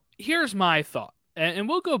here's my thought, and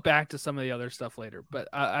we'll go back to some of the other stuff later. But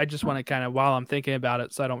I just want to kind of, while I'm thinking about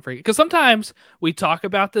it, so I don't forget, because sometimes we talk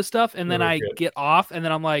about this stuff and then I get off, and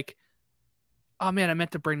then I'm like, oh man, I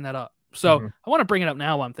meant to bring that up. So I want to bring it up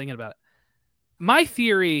now while I'm thinking about it. My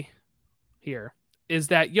theory here is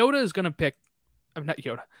that Yoda is going to pick. I'm not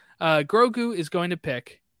Yoda. Grogu is going to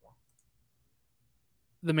pick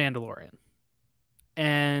the Mandalorian,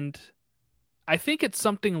 and I think it's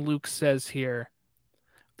something Luke says here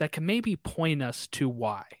that can maybe point us to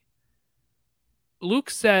why. Luke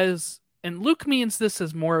says, and Luke means this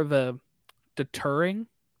as more of a deterring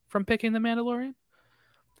from picking the Mandalorian,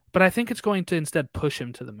 but I think it's going to instead push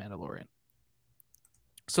him to the Mandalorian.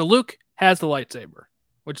 So Luke has the lightsaber,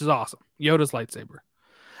 which is awesome. Yoda's lightsaber,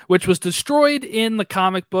 which was destroyed in the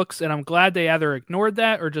comic books, and I'm glad they either ignored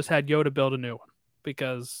that or just had Yoda build a new one,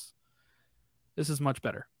 because this is much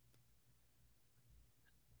better.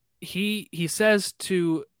 He says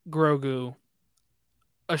to Grogu,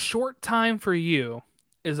 a short time for you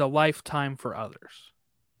is a lifetime for others.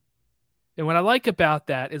 And what I like about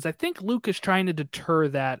that is I think Luke is trying to deter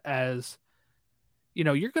that as,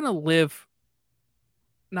 you're going to live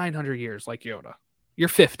 900 years like Yoda. You're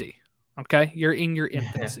 50, okay? You're in your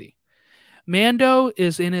infancy. Mando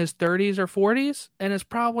is in his 30s or 40s and is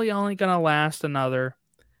probably only going to last another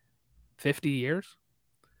 50 years.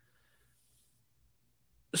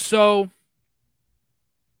 So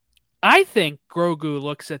I think Grogu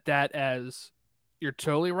looks at that as, you're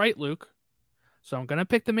totally right, Luke. So I'm going to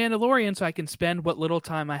pick the Mandalorian so I can spend what little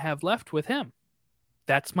time I have left with him.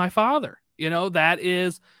 That's my father. That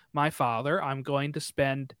is my father. I'm going to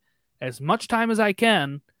spend as much time as I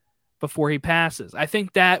can before he passes. I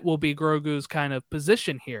think that will be Grogu's kind of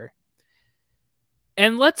position here.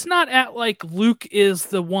 And let's not act like Luke is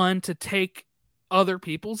the one to take other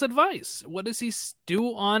people's advice. What does he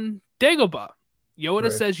do on Dagobah?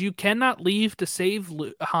 Yoda says you cannot leave to save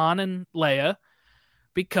Han and Leia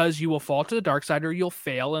because you will fall to the dark side or you'll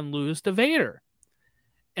fail and lose to Vader.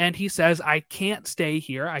 And he says, I can't stay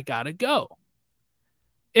here. I gotta go.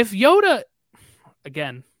 If Yoda,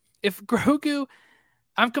 again, if Grogu,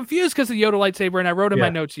 I'm confused because of the Yoda lightsaber, and I wrote in my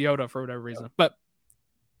notes Yoda for whatever reason. But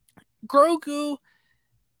Grogu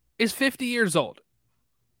is 50 years old.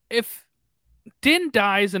 If Din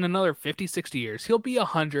dies in another 50, 60 years, he'll be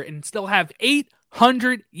 100 and still have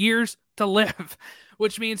 800 years to live,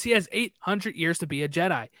 which means he has 800 years to be a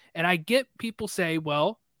Jedi. And I get people say,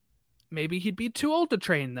 well, maybe he'd be too old to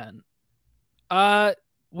train then.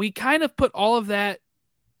 We kind of put all of that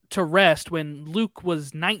to rest when Luke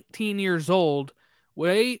was 19 years old.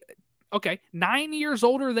 9 years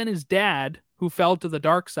older than his dad, who fell to the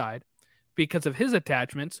dark side because of his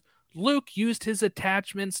attachments. Luke used his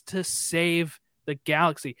attachments to save the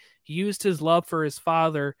galaxy. He used his love for his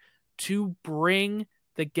father to bring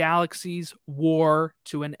the galaxy's war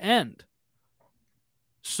to an end.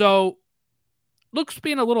 So Luke's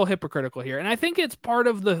being a little hypocritical here. And I think it's part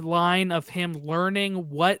of the line of him learning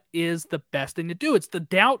what is the best thing to do. It's the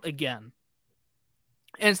doubt again.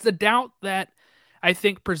 And it's the doubt that I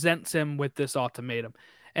think presents him with this ultimatum.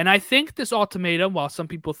 And I think this ultimatum, while some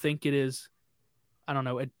people think it is,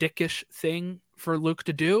 a dickish thing for Luke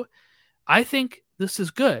to do, I think this is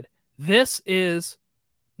good. This is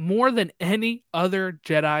more than any other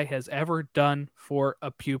Jedi has ever done for a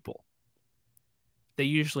pupil. They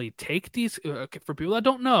usually take these, for people that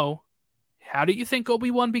don't know, how do you think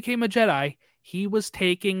Obi-Wan became a Jedi? He was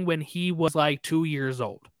taking when he was like 2 years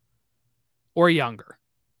old or younger.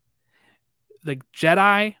 The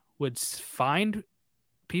Jedi would find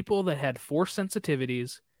people that had Force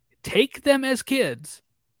sensitivities, take them as kids,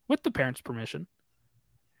 with the parents' permission,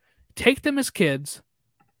 take them as kids,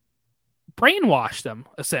 brainwash them,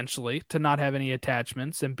 essentially, to not have any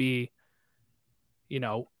attachments and be,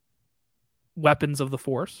 weapons of the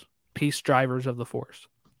Force, peace drivers of the Force.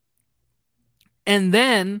 And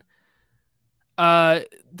then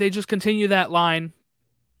they just continue that line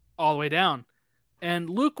all the way down. And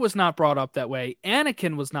Luke was not brought up that way.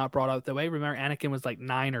 Anakin was not brought up that way. Remember, Anakin was like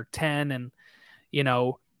 9 or 10, and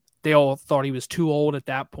they all thought he was too old at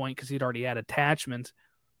that point because he'd already had attachments.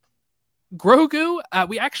 Grogu,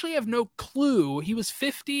 we actually have no clue. He was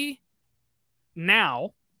 50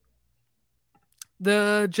 now.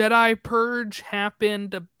 The Jedi Purge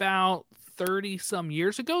happened about 30 some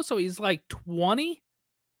years ago, so he's like 20.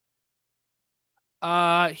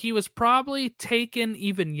 He was probably taken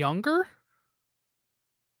even younger.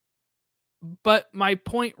 But my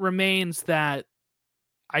point remains that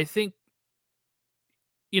I think,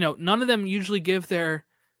 none of them usually give their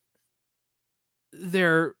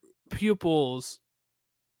pupils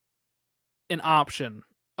an option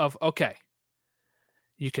of, okay,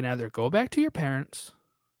 you can either go back to your parents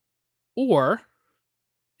or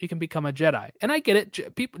you can become a Jedi. And I get it.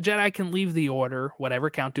 Jedi can leave the order, whatever.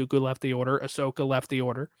 Count Dooku left the order. Ahsoka left the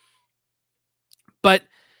order. But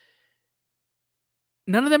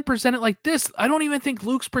none of them present it like this. I don't even think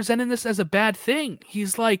Luke's presenting this as a bad thing.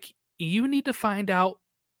 He's like, you need to find out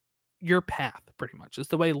your path, pretty much. Is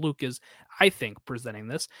the way Luke is, I think, presenting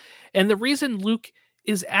this. And the reason Luke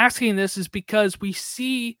is asking this is because we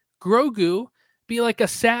see Grogu be like a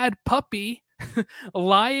sad puppy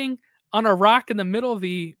lying on a rock in the middle of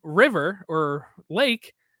the river or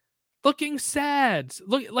lake, looking sad.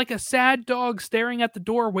 Look like a sad dog staring at the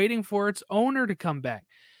door waiting for its owner to come back.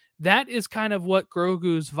 That is kind of what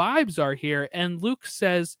Grogu's vibes are here. And Luke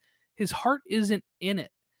says his heart isn't in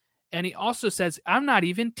it. And he also says, I'm not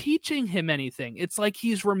even teaching him anything. It's like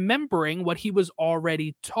he's remembering what he was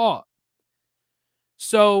already taught.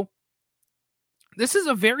 So this is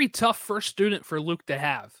a very tough first student for Luke to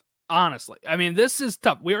have, honestly. I mean, this is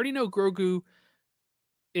tough. We already know Grogu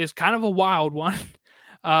is kind of a wild one.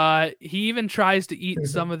 He even tries to eat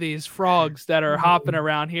some of these frogs that are hopping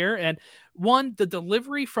around here. And the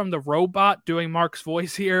delivery from the robot doing Mark's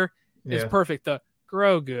voice here is perfect. The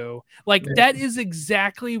Grogu. That is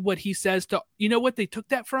exactly what he says to, you know what they took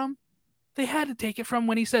that from? They had to take it from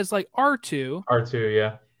when he says like R2.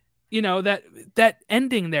 R2, yeah. That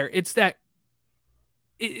ending there. It's that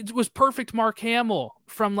it was perfect Mark Hamill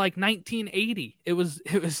from like 1980. It was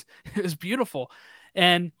beautiful.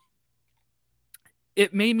 And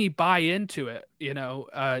it made me buy into it,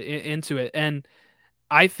 into it. And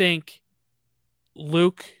I think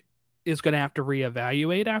Luke is going to have to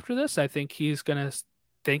reevaluate after this. I think he's going to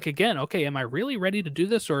think again, okay, am I really ready to do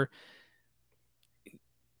this? Or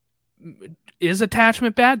is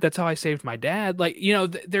attachment bad? That's how I saved my dad.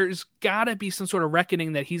 There's got to be some sort of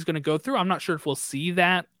reckoning that he's going to go through. I'm not sure if we'll see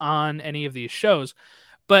that on any of these shows,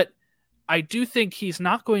 but I do think he's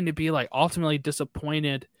not going to be like ultimately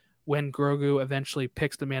disappointed when Grogu eventually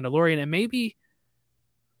picks the Mandalorian. And maybe,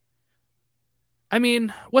 I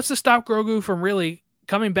mean, what's to stop Grogu from really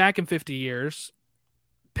coming back in 50 years,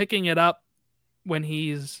 picking it up when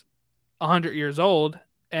he's 100 years old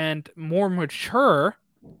and more mature?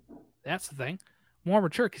 That's the thing. More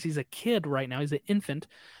mature, because he's a kid right now. He's an infant.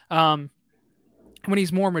 When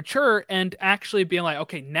he's more mature and actually being like,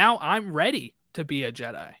 okay, now I'm ready to be a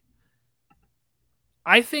Jedi.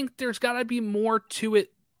 I think there's got to be more to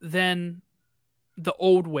it than the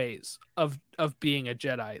old ways of being a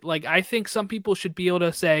Jedi. Like, I think some people should be able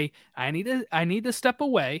to say, I need to step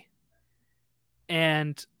away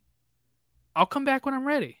and I'll come back when I'm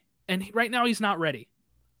ready. And right now he's not ready.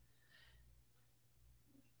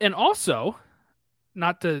 And also,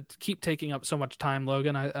 not to keep taking up so much time,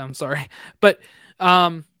 Logan, I'm sorry, but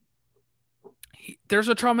there's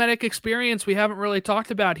a traumatic experience we haven't really talked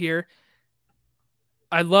about here.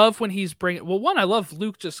 I love when he's I love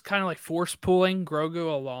Luke just kind of like force pulling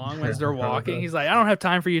Grogu along as they're walking. He's like, I don't have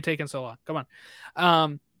time for you taking so long. Come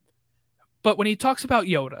on. But when he talks about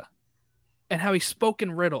Yoda and how he spoke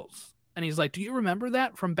in riddles, and he's like, do you remember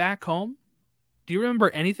that from back home? Do you remember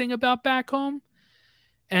anything about back home?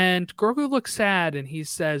 And Grogu looks sad and he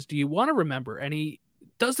says, do you want to remember? And he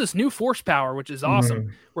does this new force power, which is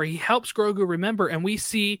awesome, where he helps Grogu remember. And we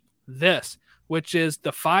see this, which is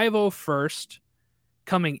the 501st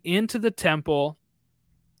coming into the temple,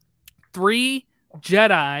 3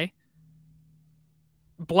 Jedi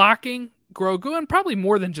blocking Grogu, and probably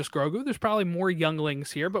more than just Grogu. There's probably more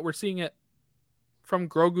younglings here, but we're seeing it from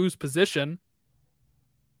Grogu's position.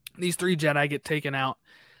 These 3 Jedi get taken out,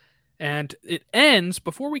 and it ends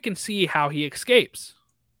before we can see how he escapes,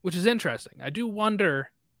 which is interesting. I do wonder,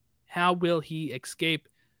 how will he escape?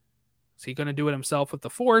 Is he going to do it himself with the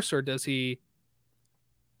Force, or is he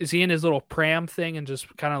in his little pram thing and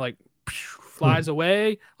just kind of like flies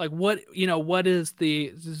away? Like, what is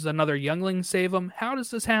this is another youngling save him? How does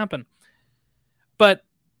this happen? But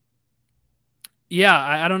Yeah,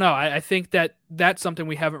 I don't know. I think that that's something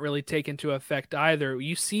we haven't really taken to effect either.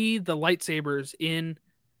 You see the lightsabers in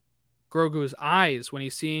Grogu's eyes when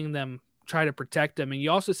he's seeing them try to protect him, and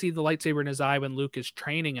you also see the lightsaber in his eye when Luke is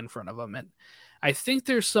training in front of him. And I think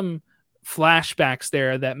there's some flashbacks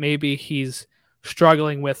there that maybe he's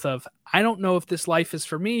struggling with. Of I don't know if this life is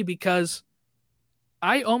for me because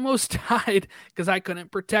I almost died because I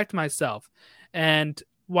couldn't protect myself. And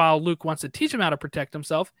while Luke wants to teach him how to protect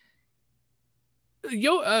himself,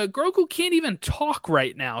 Grogu can't even talk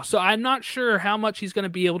right now, so I'm not sure how much he's going to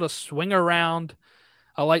be able to swing around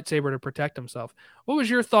a lightsaber to protect himself. What was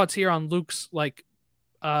your thoughts here on Luke's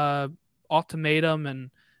uh,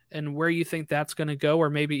 ultimatum and where you think that's going to go,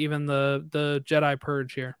 or maybe even the Jedi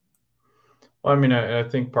Purge here? Well, I mean, I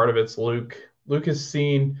think part of it's Luke. Luke has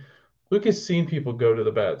seen people go to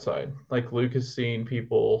the bad side. Like Luke has seen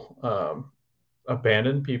people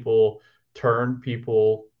abandon people, turn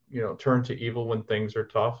to evil when things are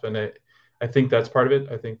tough. And I think that's part of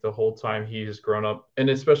it. I think the whole time he has grown up, and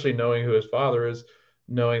especially knowing who his father is,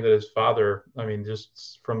 knowing that his father, I mean,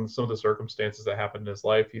 just from some of the circumstances that happened in his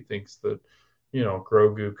life, he thinks that,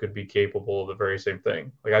 Grogu could be capable of the very same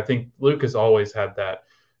thing. Like, I think Luke has always had that.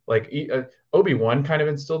 Like, Obi-Wan kind of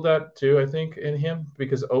instilled that too, I think, in him,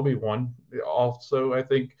 because Obi-Wan also, I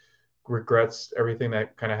think, regrets everything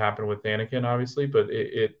that kind of happened with Anakin, obviously, but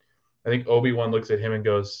I think Obi-Wan looks at him and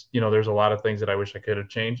goes, there's a lot of things that I wish I could have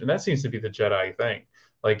changed. And that seems to be the Jedi thing.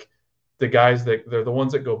 Like the guys that they're the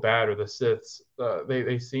ones that go bad, or the Siths,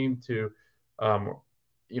 they seem to,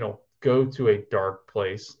 go to a dark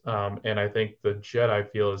place. And I think the Jedi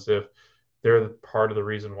feel as if they're part of the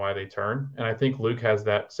reason why they turn. And I think Luke has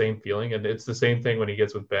that same feeling. And it's the same thing when he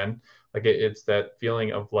gets with Ben. Like it's that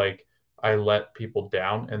feeling of like, I let people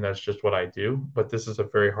down and that's just what I do. But this is a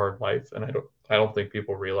very hard life. And I don't think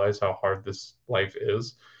people realize how hard this life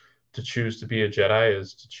is. To choose to be a Jedi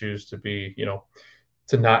is to choose to be,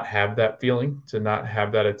 to not have that feeling, to not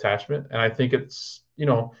have that attachment. And I think it's,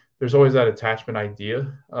 there's always that attachment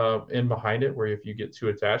idea in behind it, where if you get too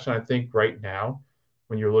attached, and I think right now,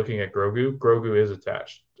 when you're looking at Grogu is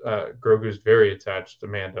attached. Grogu is very attached to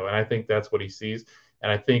Mando, and I think that's what he sees.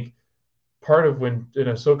 And I think part of when in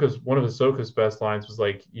one of Ahsoka's best lines was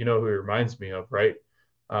like, "You know who he reminds me of, right?"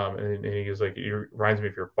 And he was like, "He reminds me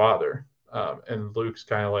of your father." And Luke's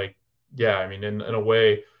kind of like, "Yeah." I mean, in a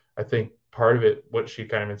way, I think part of it, what she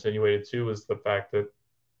kind of insinuated too, was the fact that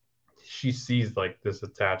she sees like this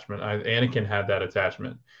attachment. Anakin had that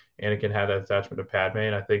attachment. Anakin had that attachment to Padme,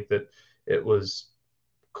 and I think that it was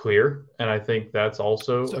clear. And I think that's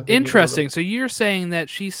also So interesting. So you're saying that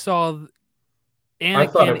she saw Anakin I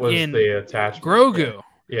thought it was in the attachment. Grogu.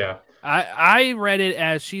 Yeah. I read it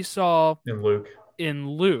as she saw In Luke. In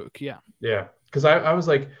Luke, yeah. Yeah. Because I was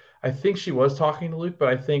like, I think she was talking to Luke, but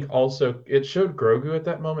I think also it showed Grogu at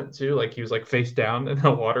that moment too. Like he was like face down in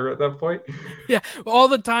the water at that point. Yeah, all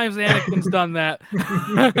the times Anakin's done that.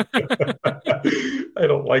 I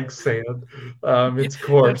don't like sand. It's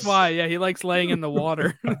coarse. That's why, yeah, he likes laying in the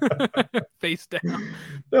water, face down.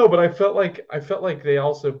 No, but I felt like they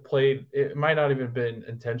also played. It might not even have been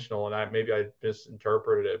intentional, and maybe I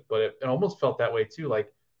misinterpreted it, but it almost felt that way too.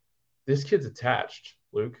 Like this kid's attached,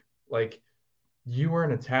 Luke. Like you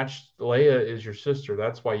weren't attached. Leia is your sister.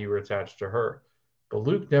 That's why you were attached to her. But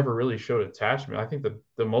Luke never really showed attachment. I think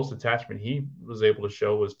the most attachment he was able to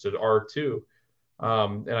show was to R2.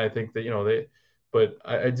 And I think that, but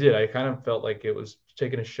I kind of felt like it was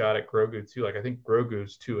taking a shot at Grogu too. Like I think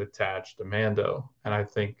Grogu's too attached to Mando. And I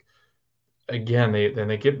think, again,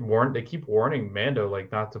 they keep warning Mando,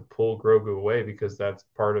 like not to pull Grogu away, because that's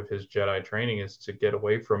part of his Jedi training, is to get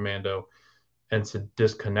away from Mando and to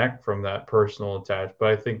disconnect from that personal attachment. But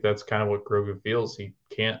I think that's kind of what Grogu feels. He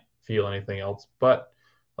can't feel anything else but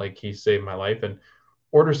like he saved my life. And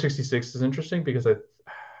Order 66 is interesting because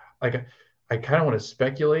I kind of want to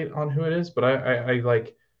speculate on who it is, but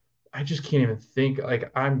I just can't even think. Like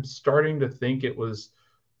I'm starting to think it was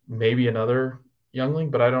maybe another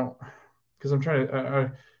youngling, but I don't, because I'm trying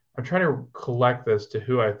to collect this to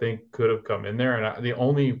who I think could have come in there, and the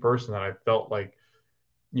only person that I felt like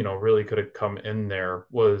really could have come in there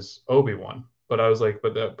was Obi-Wan. But I was like,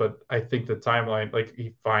 but I think the timeline, like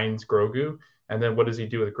he finds Grogu, and then what does he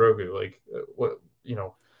do with Grogu? Like what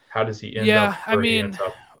how does he end up? Yeah, I mean,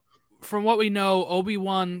 from what we know,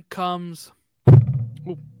 Obi-Wan comes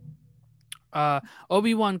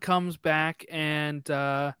back and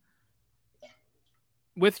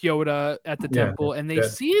with Yoda at the temple, and they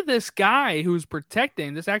see this guy who's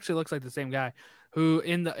protecting. This actually looks like the same guy who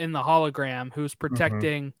in the hologram who's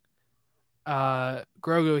protecting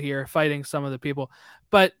Grogu here, fighting some of the people.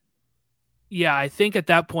 But Yeah, I think at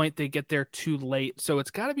that point they get there too late, so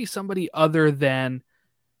it's got to be somebody other than.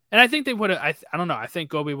 And I think they would have. I don't know. I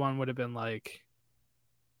think Obi-Wan would have been like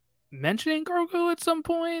mentioning Grogu at some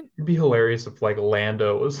point. It'd be hilarious if like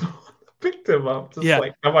Lando was picked him up, just Yeah.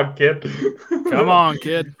 like, come on, kid. Come on,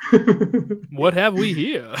 kid. What have we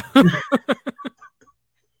here?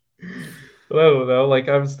 I don't know. Like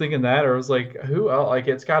I was thinking that, or I was like, who else? Like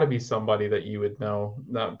it's got to be somebody that you would know.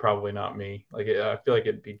 Not probably not me. Like I feel like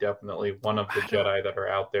it'd be definitely one of the Jedi that are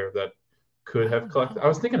out there that could have collected. I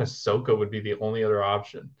was thinking Ahsoka would be the only other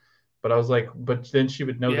option, but I was like, but then she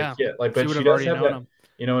would know the kid. Like, but she does have that. Him.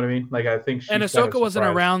 You know what I mean? Like I think she. And Ahsoka wasn't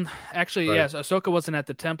around. Actually, right. Yes, Ahsoka wasn't at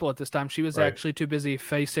the temple at this time. She was actually too busy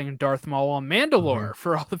facing Darth Maul on Mandalore.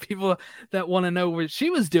 For all the people that want to know what she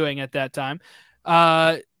was doing at that time.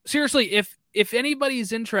 Seriously, if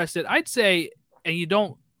anybody's interested, I'd say, and you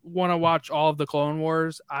don't want to watch all of the Clone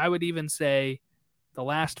Wars, I would even say the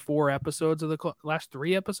last 4 episodes of the last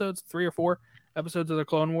 3 episodes, 3 or 4 episodes of the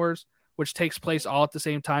Clone Wars, which takes place all at the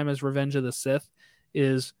same time as Revenge of the Sith,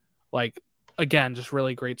 is like, again, just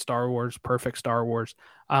really great Star Wars, perfect Star Wars.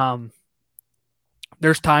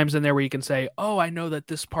 There's times in there where you can say, oh, I know that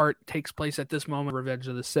this part takes place at this moment, Revenge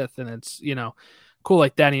of the Sith, and it's, cool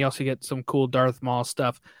like that. And you also get some cool Darth Maul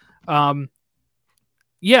stuff. So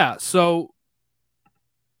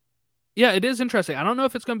it is interesting. I don't know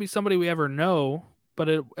if it's going to be somebody we ever know, but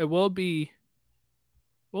it will be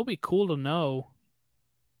cool to know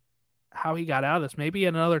how he got out of this. Maybe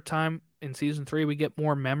at another time in season 3 we get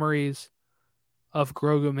more memories of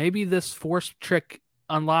Grogu. Maybe this Force trick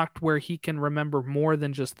unlocked where he can remember more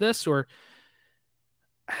than just this, or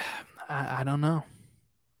I don't know.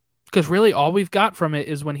 Because really all we've got from it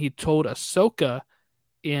is when he told Ahsoka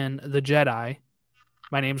in The Jedi,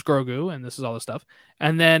 my name's Grogu, and this is all the stuff.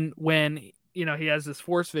 And then when, he has this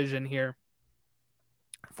Force vision here,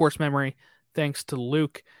 Force memory, thanks to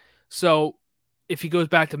Luke. So if he goes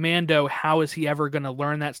back to Mando, how is he ever going to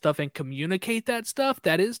learn that stuff and communicate that stuff?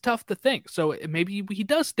 That is tough to think. So maybe he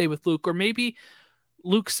does stay with Luke, or maybe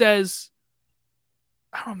Luke says,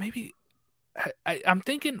 I don't know, maybe I'm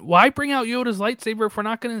thinking, why bring out Yoda's lightsaber if we're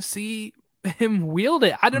not going to see him wield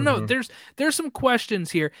it? I don't know. There's some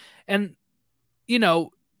questions here. And,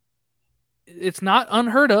 it's not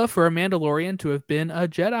unheard of for a Mandalorian to have been a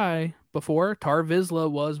Jedi before. Tar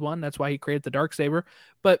Vizsla was one. That's why he created the Darksaber.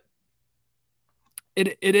 But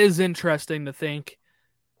it is interesting to think,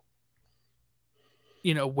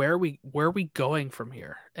 where are we going from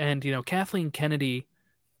here? And, Kathleen Kennedy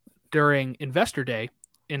during Investor Day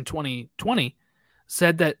in 2020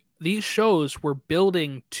 said that these shows were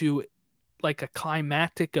building to like a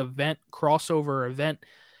climactic event, crossover event.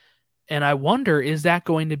 And I wonder, is that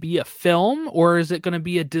going to be a film, or is it going to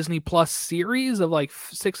be a Disney Plus series of like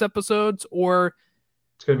 6 episodes, or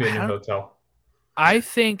it's going to be a new hotel? I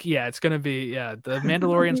think, it's going to be, the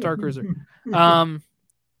Mandalorian Star Cruiser.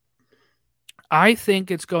 I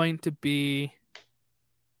think it's going to be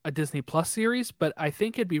a Disney Plus series, but I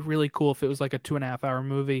think it'd be really cool if it was like a 2.5-hour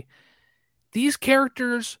movie. These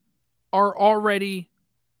characters are already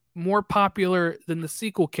more popular than the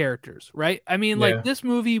sequel characters, right? I mean, like, this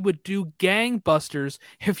movie would do gangbusters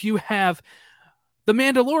if you have The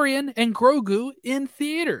Mandalorian and Grogu in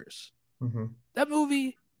theaters. That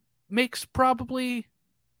movie makes probably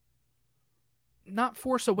not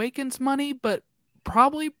Force Awakens money, but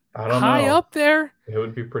probably high up there. It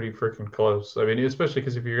would be pretty freaking close. I mean, especially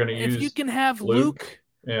because if you're going to use, if you can have Luke,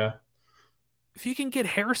 if you can get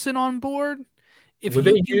Harrison on board, would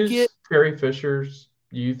they use Carrie Fisher's?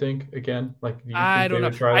 Do you think again? Like, I don't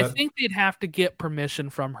know. I think they'd have to get permission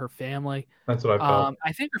from her family. That's what I thought.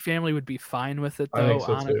 I think her family would be fine with it, though. I think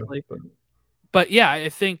so honestly, too, but yeah, I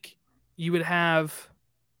think you would have.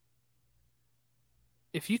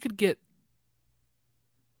 If you could get,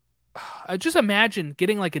 just imagine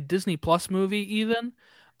getting like a Disney Plus movie, even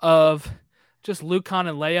of just Luke, Han,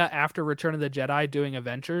 and Leia after Return of the Jedi doing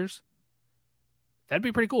adventures. That'd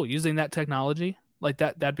be pretty cool using that technology like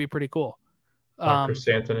that. That'd be pretty cool.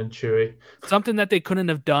 Chrysanthemum and Chewie. Something that they couldn't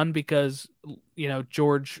have done because,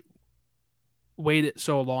 George waited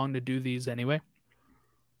so long to do these anyway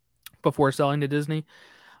before selling to Disney.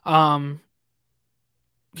 I mean,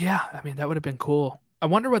 that would have been cool. I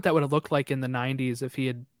wonder what that would have looked like in the 90s if he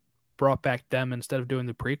had brought back them instead of doing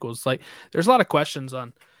the prequels. Like, there's a lot of questions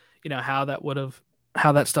on, how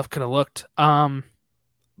that stuff could have looked.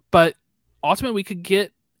 But ultimately we could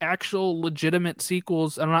get actual legitimate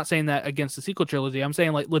sequels. I'm not saying that against the sequel trilogy. I'm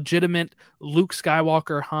saying like legitimate Luke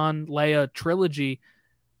Skywalker, Han, Leia trilogy,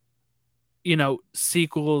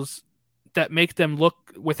 sequels that make them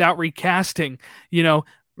look, without recasting,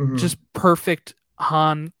 just perfect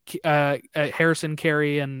Han, Harrison,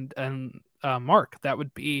 Carey, and Mark. That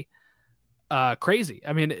would be crazy.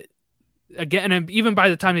 I mean, again, and even by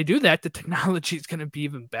the time they do that, the technology is going to be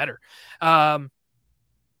even better. But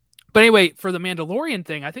anyway, for the Mandalorian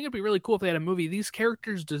thing, I think it'd be really cool if they had a movie. These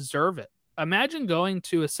characters deserve it. Imagine going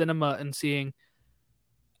to a cinema and seeing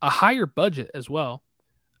a higher budget as well,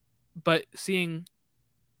 but seeing,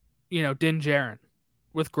 Din Djarin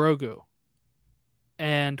with Grogu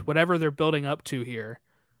and whatever they're building up to here.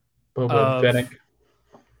 Boba and Fennec.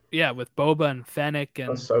 Yeah, with Boba and Fennec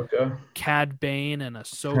and Ahsoka. Cad Bane and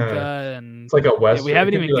Ahsoka. And it's like a Western. We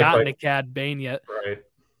haven't even gotten to Cad Bane yet. Right.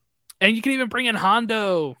 And you can even bring in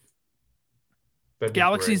Hondo.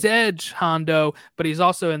 Galaxy's Edge Hondo, but he's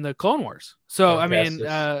also in the Clone Wars. So, I mean,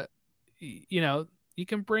 you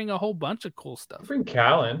can bring a whole bunch of cool stuff. Bring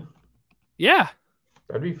Cal in. Yeah.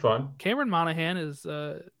 That'd be fun. Cameron Monaghan is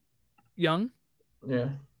young. Yeah.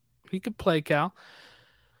 He could play Cal.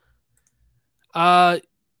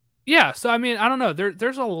 Yeah, so I mean, I don't know.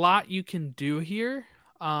 There's a lot you can do here.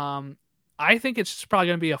 I think it's just probably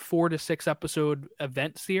going to be a 4 to 6 episode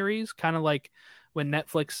event series, kind of like when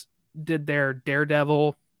Netflix did their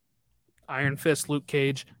Daredevil, Iron Fist, Luke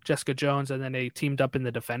Cage, Jessica Jones, and then they teamed up in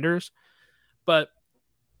the Defenders. But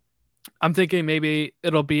I'm thinking maybe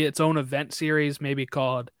it'll be its own event series, maybe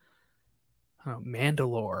called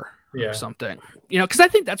Mandalore or something. Because I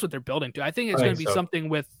think that's what they're building to. I think it's going to be something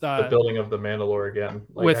with the building of the Mandalore again.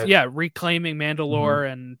 Reclaiming Mandalore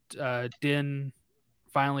and Din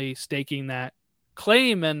finally staking that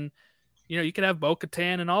claim, and you could have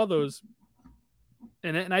Bo-Katan and all those.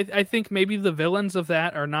 And I think maybe the villains of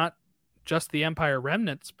that are not just the Empire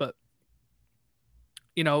remnants, but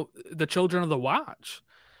the Children of the Watch,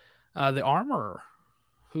 the Armorer,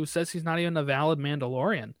 who says he's not even a valid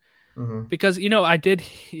Mandalorian. Mm-hmm. Because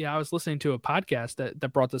I was listening to a podcast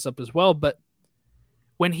that brought this up as well. But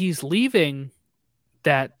when he's leaving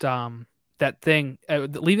that thing,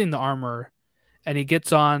 leaving the Armorer, and he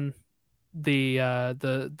gets on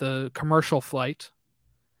the commercial flight.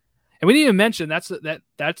 And we didn't even mention that's the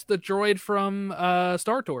droid from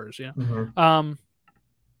Star Tours. Mm-hmm.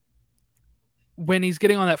 When he's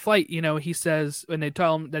getting on that flight, he says, when they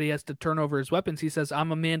tell him that he has to turn over his weapons, he says,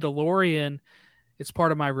 "I'm a Mandalorian. It's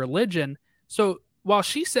part of my religion." So while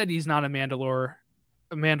she said he's not a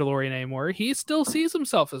Mandalorian anymore, he still sees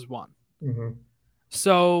himself as one. Mm-hmm.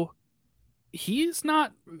 So he's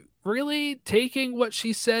not really taking what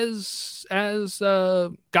she says as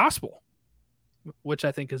gospel, which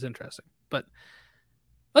I think is interesting. But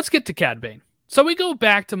let's get to Cad Bane. So we go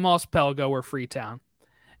back to Mos Pelgo or Freetown,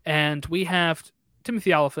 and we have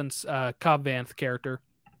Timothy Olyphant's Cobb Vanth character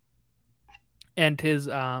and his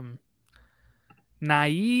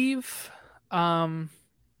naive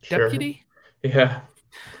deputy. Yeah.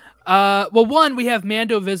 Well, one, we have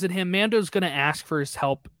Mando visit him. Mando's going to ask for his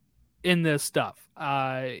help in this stuff.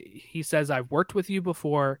 He says, "I've worked with you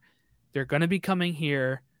before. They're going to be coming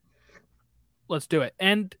here. Let's do it."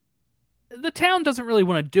 And the town doesn't really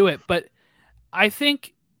want to do it, but I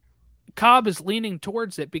think Cobb is leaning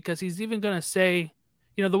towards it because he's even going to say,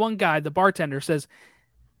 the one guy, the bartender, says,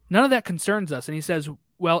 "None of that concerns us." And he says,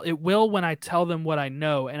 "Well, it will when I tell them what I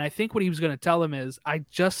know." And I think what he was going to tell them is, "I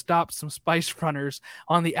just stopped some spice runners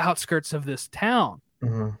on the outskirts of this town."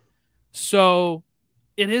 Mm-hmm. So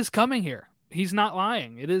it is coming here. He's not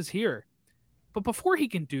lying. It is here. But before he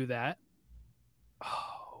can do that,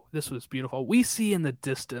 this was beautiful. We see in the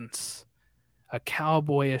distance a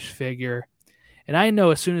cowboyish figure. And I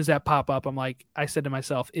know as soon as that pop up, I said to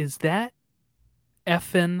myself, is that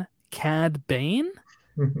effing Cad Bane?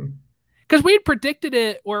 Mm-hmm. Because we had predicted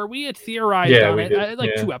it, or we had theorized on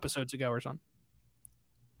it 2 episodes ago or something,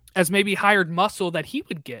 as maybe hired muscle that he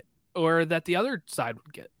would get, or that the other side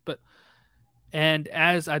would get. And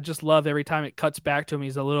as I just love every time it cuts back to him,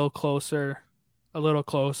 he's a little closer,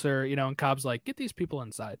 and Cobb's like, "Get these people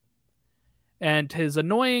inside." And his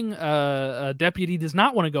annoying deputy does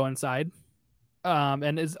not want to go inside,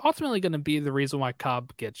 and is ultimately going to be the reason why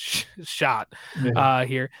Cobb gets shot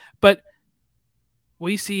here. But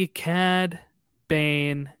we see Cad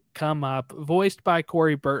Bane come up, voiced by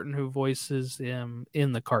Corey Burton, who voices him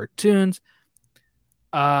in the cartoons.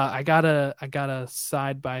 I got a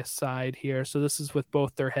side by side here. So this is with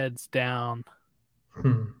both their heads down.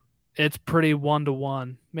 It's pretty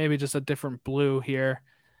 1-to-1, maybe just a different blue here.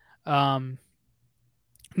 No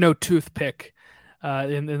toothpick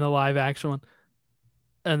in the live action one.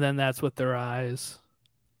 And then that's with their eyes.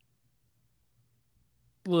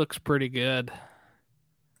 Looks pretty good.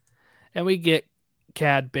 And we get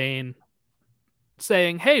Cad Bane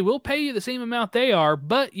saying, "Hey, we'll pay you the same amount they are,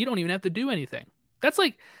 but you don't even have to do anything."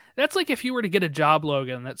 That's like if you were to get a job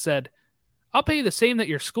logo that said, "I'll pay you the same that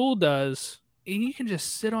your school does, and you can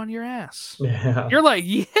just sit on your ass." Yeah. You're like,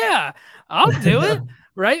 yeah, I'll do it,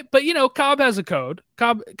 right? But Cobb has a code.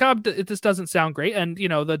 Cobb, this doesn't sound great, and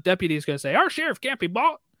the deputy is going to say our sheriff can't be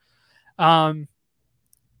bought. But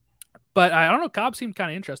I don't know. Cobb seemed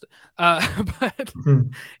kind of interested. But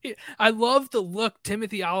I love the look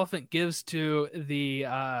Timothy Oliphant gives to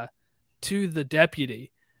the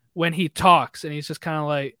deputy when he talks, and he's just kind of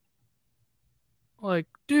like,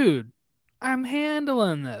 dude, I'm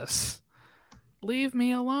handling this. Leave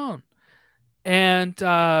me alone. And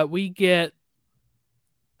we get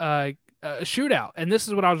a shootout. And this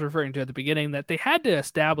is what I was referring to at the beginning, that they had to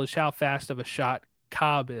establish how fast of a shot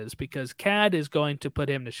Cobb is, because Cad is going to put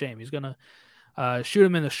him to shame. He's going to shoot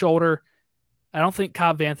him in the shoulder. I don't think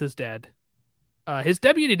Cobb Vanth is dead. His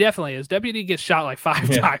deputy definitely is. Deputy gets shot like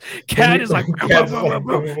 5 times. Cad is like...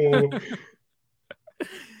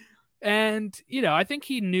 And, I think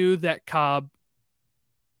he knew that Cobb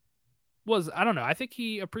was... I don't know. I think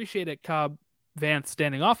he appreciated Cobb Vanth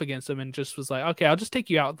standing off against him and just was like, okay, I'll just take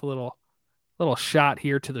you out with a little shot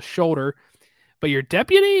here to the shoulder. But your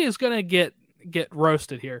deputy is going to get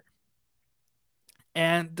roasted here.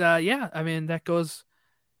 And, that goes...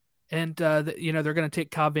 And, they're going to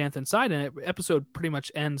take Cobb Vanth inside, and the episode pretty much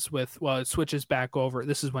ends with, it switches back over.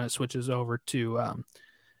 This is when it switches over to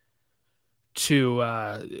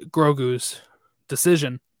Grogu's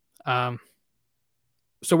decision. So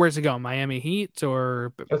where's it going? Miami Heat,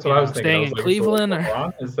 or that's what I was thinking. Staying in Cleveland?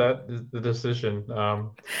 Is that the decision?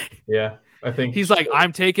 Yeah, I think he's like,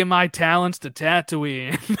 I'm taking my talents to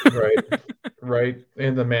Tatooine. right.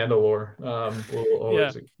 And the Mandalore. Will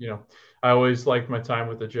always, I always liked my time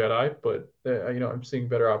with the Jedi, but I'm seeing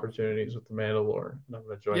better opportunities with the Mandalore, and I'm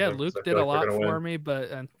going to join. Yeah, Luke did a lot for me,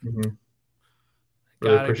 but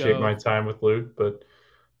really appreciate my time with Luke, but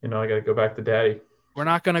I got to go back to Daddy. We're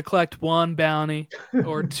not going to collect 1 bounty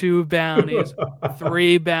or 2 bounties,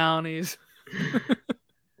 3 bounties.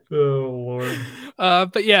 Oh Lord.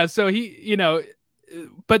 But yeah, so he,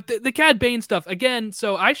 but the Cad Bane stuff again.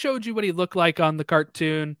 So I showed you what he looked like on the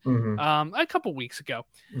cartoon a couple weeks ago,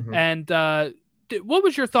 and what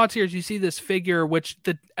was your thoughts here as you see this figure, which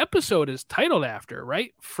the episode is titled after,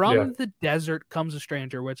 right? From the Desert Comes a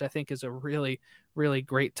Stranger, which I think is a really, really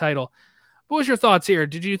great title. What was your thoughts here?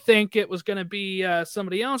 Did you think it was going to be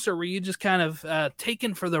somebody else, or were you just kind of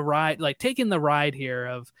taking the ride here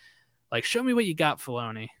of like, show me what you got,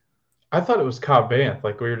 Filoni? I thought it was Cobb Vanth.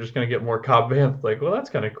 Like, we were just going to get more Cobb Vanth. Like, well, that's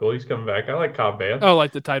kind of cool. He's coming back. I like Cobb Vanth. Oh,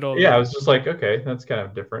 like the title. Yeah, I was just like, okay, that's kind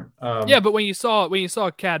of different. But when you saw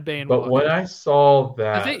Cad Bane, when I saw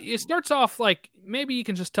that, it starts off like maybe you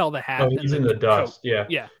can just tell the hat. Oh, he's in the dust.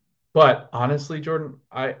 Yeah. But honestly, Jordan,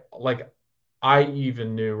 I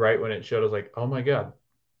even knew right when it showed, I was like, oh my God,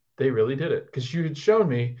 they really did it. Because you had shown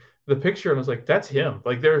me the picture and I was like, that's him.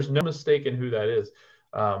 Like, there's no mistake in who that is.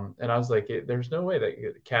 And I was like, there's no way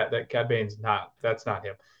that Cad Bane's that's not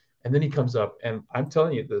him. And then he comes up, and I'm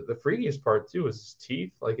telling you, the freakiest part too is his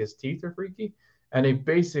teeth. Like, his teeth are freaky. And he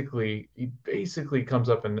basically comes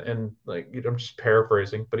up and like, I'm just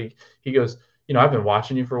paraphrasing, but he goes, I've been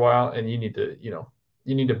watching you for a while, and you need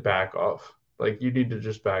to back off. Like, you need to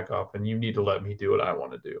just back off, and you need to let me do what I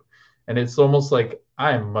want to do. And it's almost like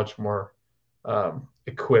I am much more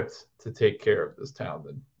equipped to take care of this town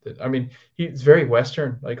than I mean, he's very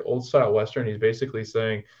Western, like old style Western. He's basically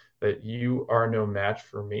saying that you are no match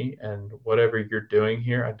for me, and whatever you're doing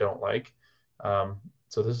here, I don't like.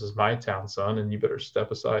 So this is my town, son, and you better step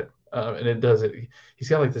aside. And it does it. He's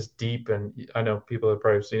got like this deep, and I know people have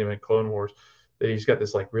probably seen him in Clone Wars, that he's got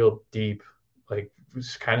this like real deep, like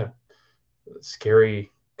kind of scary,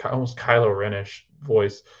 almost Kylo Ren-ish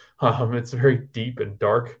voice. It's very deep and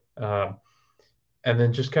dark. And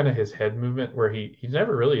then just kind of his head movement, where he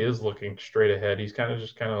never really is looking straight ahead. He's kind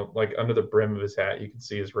of like under the brim of his hat, you can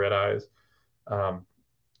see his red eyes.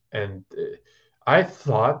 And I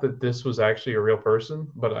thought that this was actually a real person,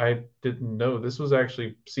 but I didn't know this was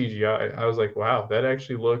actually CGI. I was like, wow, that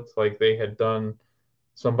actually looked like they had done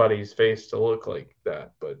somebody's face to look like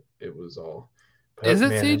that, but it was all. Is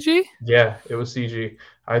it CG? Yeah, it was CG.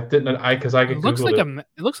 I didn't. Because I could. It looks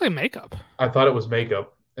like makeup. I thought it was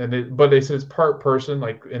makeup. But they said it's part person,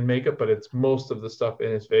 like in makeup, but it's most of the stuff in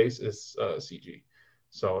his face is CG.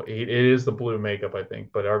 So it is the blue makeup, I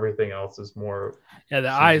think, but everything else is more. Yeah, the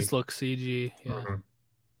CG. Eyes look CG. Yeah. Mm-hmm.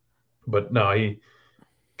 But no, he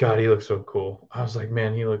looks so cool. I was like,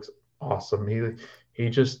 man, he looks awesome. He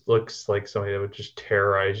just looks like somebody that would just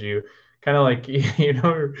terrorize you. Kind of like, he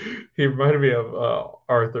reminded me of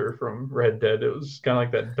Arthur from Red Dead. It was kind of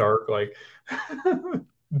like that dark, like.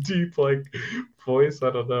 deep like voice. I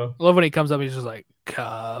don't know. I love when he comes up. He's just like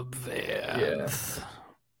Cobb Yeah.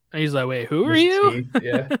 and he's like, "Wait, who are His you?" teeth,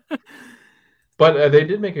 yeah. But they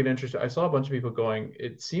did make it interesting. I saw a bunch of people going.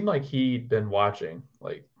 It seemed like he'd been watching,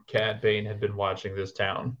 like Cad Bane had been watching this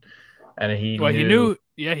town, and he Well, he knew knew.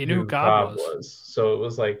 Yeah, he knew who who Cobb Cobb was. was. So it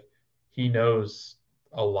was like he knows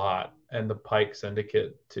a lot, and the Pike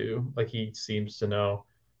Syndicate too. Like he seems to know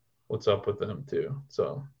what's up with them too.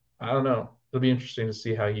 So I don't know. It'll be interesting to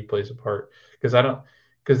see how he plays a part because I don't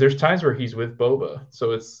because there's times where he's with Boba,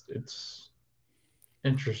 so it's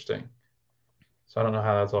interesting. So I don't know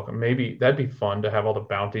how that's all. Maybe that'd be fun to have all the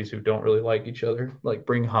bounties who don't really like each other, like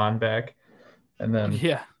bring Han back, and then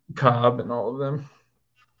Yeah, Cobb and all of them.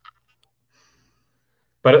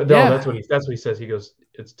 But no, yeah, that's what he says. He goes,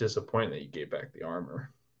 "It's disappointing that you gave back the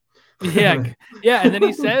armor." yeah, yeah. And then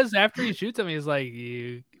he says after he shoots him, he's like,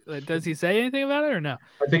 "You." Does he say anything about it or no?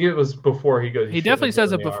 I think it was before he goes. He definitely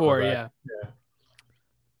says it before. Yeah. Yeah.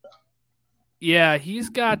 Yeah, he's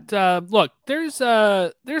got look, there's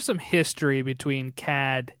some history between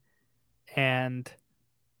Cad and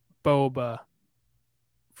Boba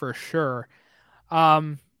for sure.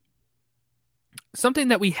 Something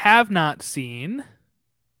that we have not seen.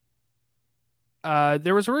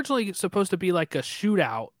 There was originally supposed to be like a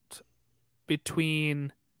shootout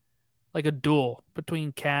between like a duel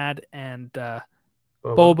between Cad and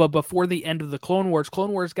Boba before the end of the Clone Wars.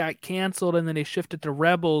 Clone Wars got canceled and then they shifted to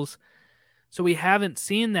Rebels. So we haven't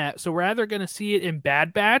seen that. So we're either going to see it in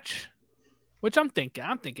Bad Batch, which I'm thinking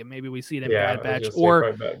maybe we see it in Bad Batch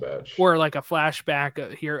or Bad Batch. or like a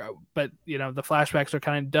flashback here. But you know the flashbacks are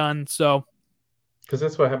kind of done. So because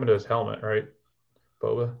that's what happened to his helmet, right,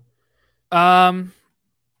 Boba?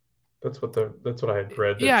 That's what I had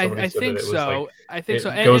read. That Yeah, somebody I said think that it was so. like, I think it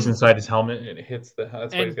so. goes inside his helmet and it hits the.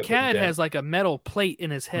 That's why he's And got Cad the dent. has like a metal plate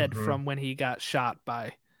in his head Mhm. from when he got shot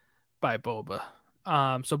by Boba.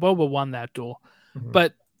 So Boba won that duel. Mhm.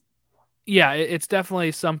 But yeah, it's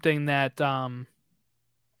definitely something that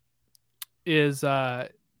is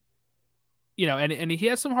you know, and he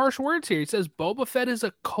has some harsh words here. He says Boba Fett is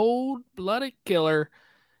a cold-blooded killer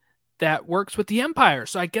that works with the Empire.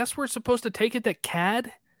 So I guess we're supposed to take it that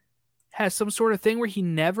Cad has some sort of thing where he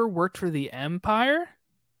never worked for the Empire.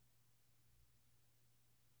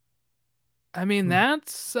 I mean,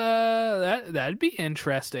 that's that'd be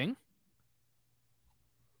interesting.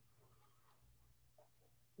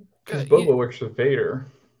 Because Boba works with Vader.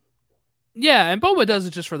 Yeah, and Boba does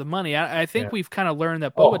it just for the money. I think we've kind of learned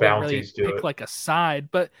that Boba didn't really pick like a side,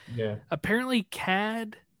 but apparently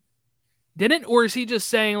Cad didn't, or is he just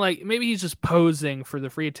saying like maybe he's just posing for the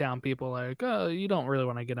Freetown people, like, oh, you don't really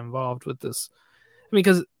want to get involved with this. I mean,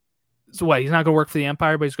 because so what? He's not going to work for the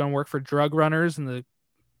Empire, but he's going to work for drug runners and the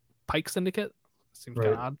Pike Syndicate. Seems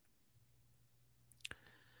kind of odd.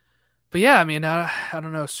 But yeah, I mean, I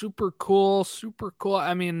don't know, super cool.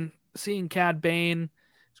 I mean, seeing Cad Bane,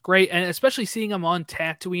 it's great, and especially seeing him on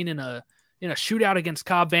Tatooine in a shootout against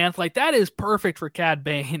Cobb Vanth, like that is perfect for Cad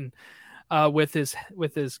Bane, with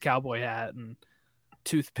his cowboy hat and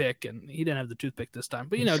toothpick, and he didn't have the toothpick this time,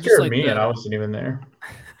 but you know, just like me, and I wasn't even there.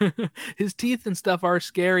 His teeth and stuff are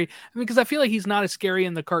scary. I mean, because I feel like he's not as scary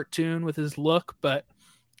in the cartoon with his look, but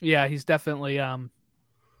yeah, he's definitely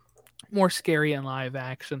more scary in live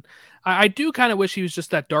action. I do kind of wish he was just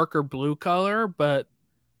that darker blue color, but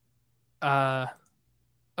oh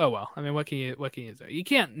well. I mean, what can you do? You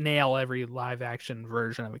can't nail every live action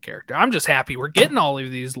version of a character. I'm just happy we're getting all of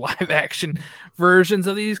these live action versions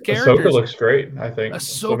of these characters. Ahsoka looks great, I think.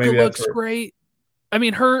 Ahsoka looks great. I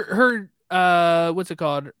mean, her what's it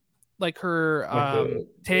called? Like her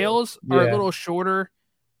tails are a little shorter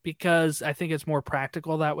because I think it's more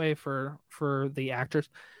practical that way for the actors.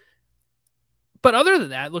 But other than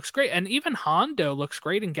that, it looks great. And even Hondo looks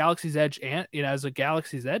great in Galaxy's Edge, and as a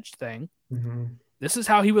Galaxy's Edge thing. Mm-hmm. This is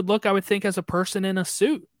how he would look, I would think, as a person in a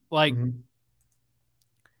suit. Like,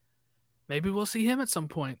 maybe we'll see him at some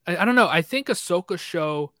point. I don't know. I think Ahsoka's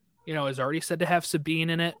show, is already said to have Sabine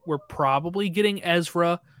in it. We're probably getting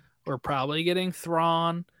Ezra. We're probably getting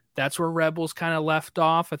Thrawn. That's where Rebels kind of left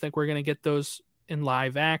off. I think we're going to get those in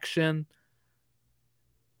live action,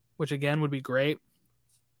 which again would be great.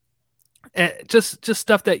 Just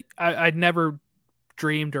stuff that I'd never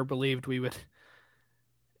dreamed or believed we would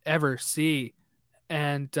ever see.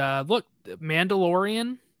 And look,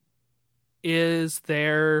 Mandalorian is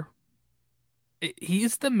there.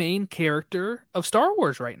 He's the main character of Star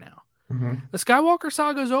Wars right now. Mm-hmm. The Skywalker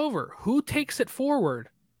saga is over. Who takes it forward?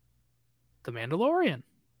 The Mandalorian,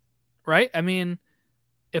 right? I mean,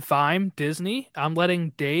 if I'm Disney, I'm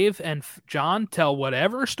letting Dave and John tell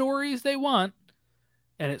whatever stories they want.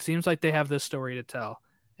 And it seems like they have this story to tell.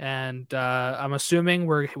 And I'm assuming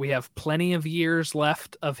we have plenty of years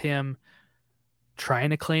left of him trying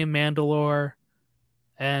to claim Mandalore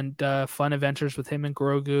and fun adventures with him and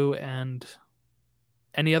Grogu and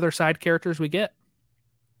any other side characters we get.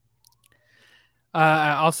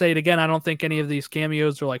 I'll say it again. I don't think any of these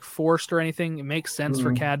cameos are like forced or anything. It makes sense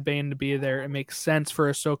for Cad Bane to be there. It makes sense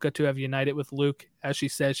for Ahsoka to have united with Luke. As she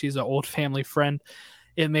says, she's an old family friend.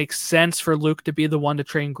 It makes sense for Luke to be the one to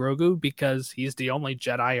train Grogu because he's the only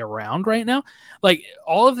Jedi around right now. Like,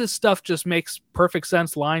 all of this stuff just makes perfect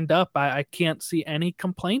sense lined up. I can't see any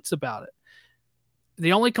complaints about it.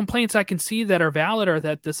 The only complaints I can see that are valid are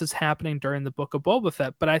that this is happening during the Book of Boba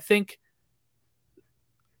Fett. But I think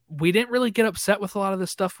we didn't really get upset with a lot of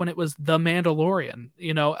this stuff when it was The Mandalorian.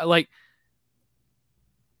 You know, like,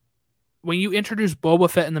 when you introduce Boba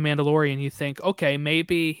Fett in The Mandalorian, you think, okay,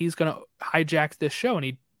 maybe he's going to hijack this show, and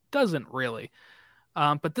he doesn't really.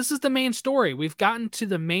 But this is the main story. We've gotten to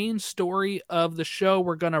the main story of the show.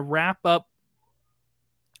 We're going to wrap up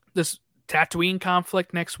this Tatooine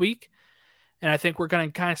conflict next week, and I think we're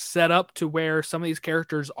going to kind of set up to where some of these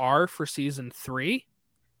characters are for season 3.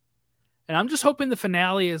 And I'm just hoping the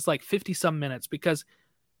finale is like 50-some minutes, because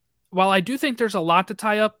while I do think there's a lot to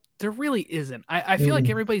tie up, there really isn't. I feel like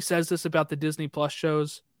everybody says this about the Disney Plus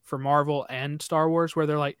shows for Marvel and Star Wars, where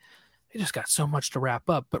they're like, they just got so much to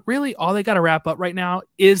wrap up. But really, all they got to wrap up right now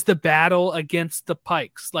is the battle against the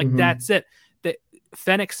Pikes. Like, that's it. That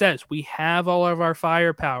Fennec says, we have all of our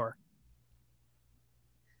firepower.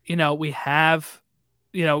 You know, we have,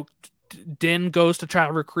 you know, Din goes to try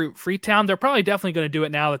to recruit Freetown. They're probably definitely going to do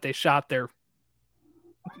it now that they shot their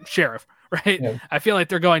sheriff, right? Yeah. I feel like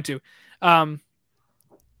they're going to.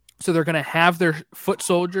 So they're going to have their foot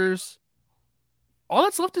soldiers. All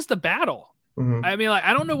that's left is the battle. I mean, like,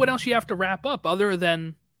 I don't know what else you have to wrap up other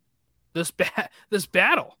than this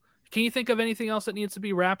battle. Can you think of anything else that needs to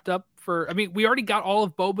be wrapped up for? I mean, we already got all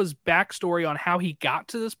of Boba's backstory on how he got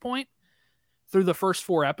to this point through the first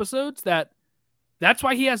 4 episodes. That's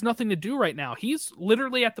why he has nothing to do right now. He's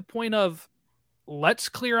literally at the point of, let's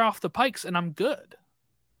clear off the Pikes and I'm good.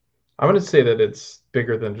 I'm going to say that it's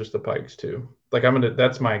bigger than just the Pikes too. Like,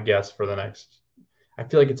 that's my guess for the next. I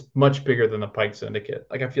feel like it's much bigger than the Pike Syndicate.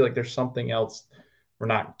 Like, I feel like there's something else we're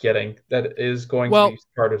not getting that is going to be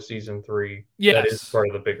part of season 3. Yes. That is part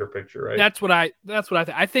of the bigger picture, right? That's what I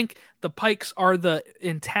think. I think the Pikes are the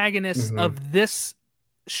antagonists of this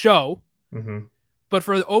show. But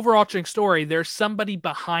for the overarching story, there's somebody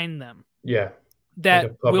behind them. Yeah.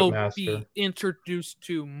 That like will master. be introduced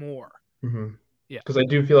to more. Yeah. Because I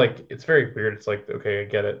do feel like it's very weird. It's like, okay, I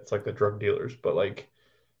get it. It's like the drug dealers, but like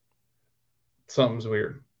something's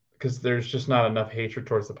weird because there's just not enough hatred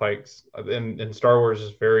towards the Pikes. And Star Wars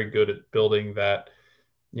is very good at building that,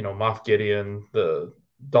 you know, Moff Gideon, the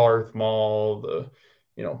Darth Maul, the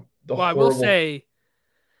horrible... I will say,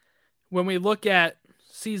 when we look at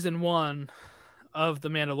season 1 of The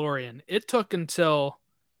Mandalorian, it took until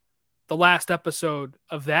the last episode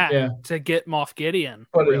of that to get Moff Gideon.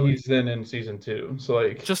 But he's then in season 2, so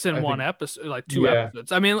like just in one episode, like 2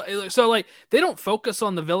 episodes. I mean, so like they don't focus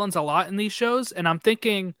on the villains a lot in these shows, and I'm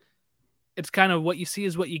thinking it's kind of what you see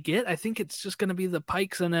is what you get. I think it's just going to be the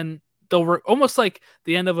Pikes, and then they'll almost like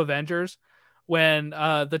the end of Avengers when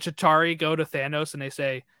the Chitauri go to Thanos and they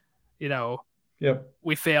say, you know,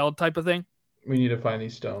 we failed type of thing. We need to find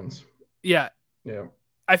these stones. Yeah.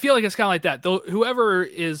 I feel like it's kind of like that. Though whoever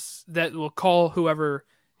is that will call whoever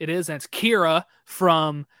it is, and it's Kira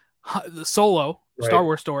from the Solo Star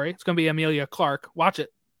Wars story. It's going to be Emilia Clarke. Watch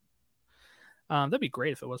it. That'd be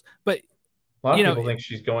great if it was. But a lot of people think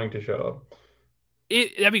she's going to show up.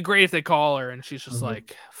 That'd be great if they call her and she's just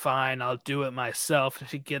like, "Fine, I'll do it myself." And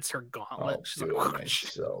she gets her gauntlet. She's like,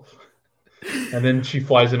 myself. And then she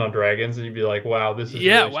flies in on dragons, and you'd be like, "Wow, this is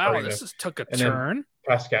really this just took a turn."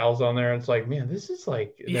 Pascal's on there, and it's like, man, this is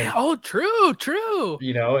like, true.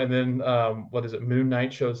 You know, and then what is it? Moon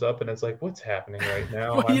Knight shows up, and it's like, what's happening right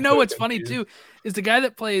now? Well, you know what's funny too is the guy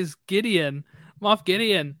that plays Gideon, Moff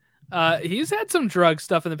Gideon. He's had some drug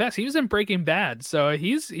stuff in the past. He was in Breaking Bad, so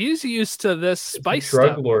he's used to this spice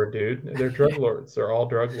stuff. Drug lord, dude. They're drug lords. They're all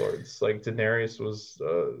drug lords. Like Daenerys was,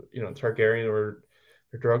 Targaryen were.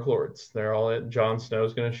 They're drug lords. They're all in. Jon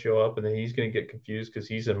Snow's going to show up, and then he's going to get confused because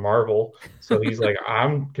he's in Marvel. So he's like,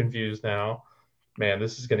 I'm confused now. Man,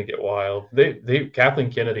 this is going to get wild. They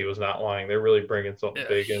Kathleen Kennedy was not lying. They're really bringing something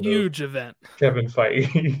big in. Huge event. Kevin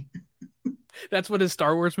Feige. That's what his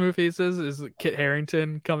Star Wars movies is Kit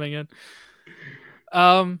Harington coming in.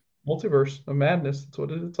 Multiverse of madness. That's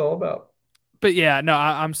what it's all about. But yeah, no,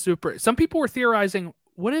 I'm super. Some people were theorizing,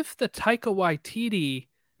 what if the Taika Waititi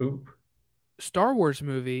Star Wars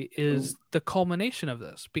movie is the culmination of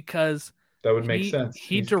this because That would make sense.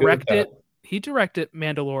 He He's good at directed that. he directed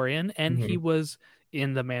Mandalorian and he Mhm. was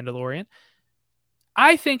in the Mandalorian.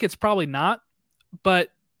 I think it's probably not,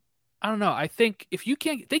 but I don't know. I think if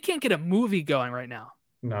they can't get a movie going right now.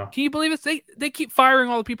 No. Can you believe it? They keep firing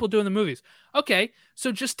all the people doing the movies. Okay,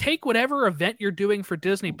 so just take whatever event you're doing for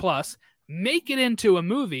Disney Plus, make it into a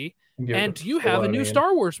movie, Give it and to you have a new Filoni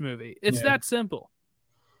Star Wars movie. It's Yeah. that simple.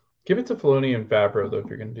 Give it to Filoni and Favreau, though, if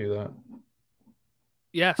you're going to do that.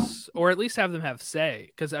 Yes, or at least have them have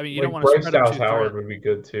say, because I mean you Like don't want to Bryce spread them Dallas too Howard thin. would be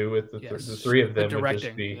good, too, with the three of The them would just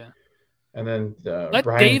directing. be... Yeah. And then Let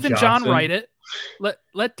Ryan Dave and John Johnson. write it.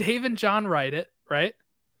 Let Dave and John write it, right?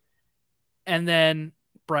 And then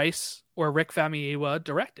Bryce or Rick Famuyiwa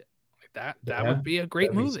direct it. Like that. That would be a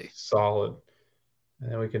great movie. Solid.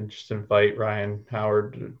 And then we can just invite Ryan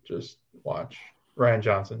Howard to just watch. Ryan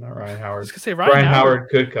Johnson, not Ryan I Howard. was gonna say Ryan Howard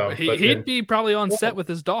could come. He'd be probably on set with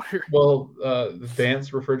his daughter. Well,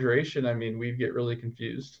 advanced refrigeration. I mean, we'd get really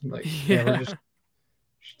confused. Like, we're just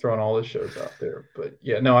throwing all the shows out there. But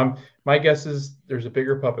yeah, no, my guess is there's a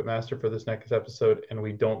bigger puppet master for this next episode, and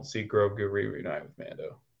we don't see Grogu reunite with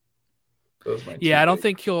Mando. I don't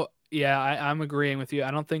think he'll. Yeah, I'm agreeing with you.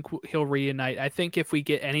 I don't think he'll reunite. I think if we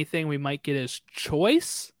get anything, we might get his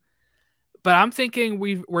choice. But I'm thinking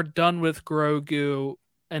we're done with Grogu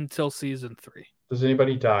until season 3. Does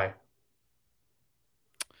anybody die?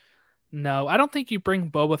 No, I don't think you bring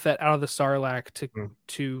Boba Fett out of the Sarlacc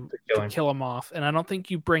to kill him off, and I don't think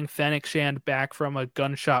you bring Fennec Shand back from a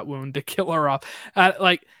gunshot wound to kill her off.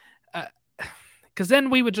 Because then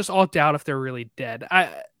we would just all doubt if they're really dead.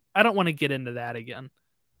 I don't want to get into that again.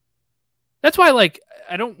 That's why,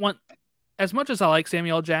 I don't want, as much as I like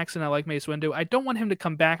Samuel L. Jackson, I like Mace Windu, I don't want him to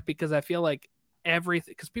come back because I feel like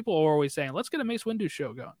everything, because people are always saying, let's get a Mace Windu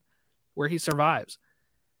show going where he survives.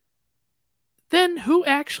 Then who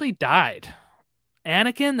actually died?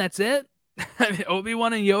 Anakin, that's it? I mean,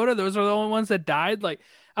 Obi-Wan and Yoda, those are the only ones that died?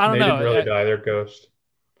 I don't know. They didn't really die, they're ghosts.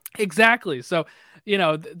 Exactly. So,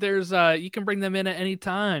 there's, you can bring them in at any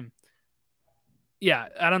time. Yeah,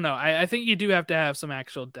 I don't know. I think you do have to have some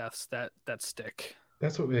actual deaths that stick.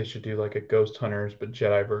 That's what they should do, like a Ghost Hunters, but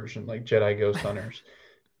Jedi version, like Jedi Ghost Hunters.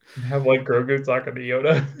 Have Grogu talking to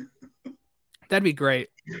Yoda. That'd be great.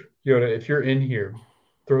 Yoda, if you're in here,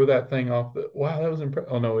 throw that thing off. Wow, that was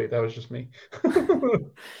impressive. Oh no, wait, that was just me.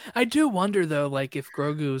 I do wonder though, if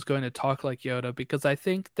Grogu is going to talk like Yoda, because I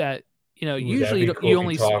think that usually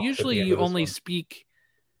you only speak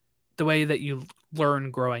the way that you learn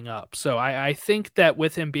growing up. So I think that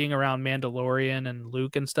with him being around Mandalorian and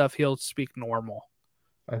Luke and stuff, he'll speak normal.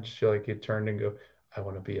 I just feel like he'd turn and go, I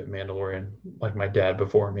want to be a Mandalorian like my dad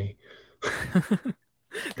before me.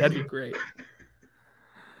 That'd be great.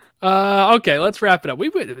 Okay, let's wrap it up.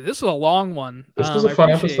 This is a long one. This was a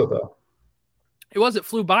fun episode, though. It was. It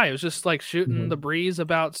flew by. It was just shooting the breeze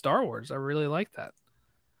about Star Wars. I really like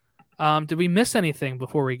that. Did we miss anything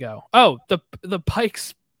before we go? Oh, the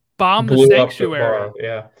Pikes bombed the sanctuary.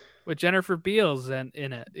 Yeah, with Jennifer Beals in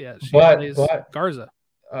it. Yeah, she plays Garza.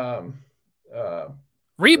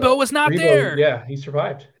 Rebo was not there. Yeah, he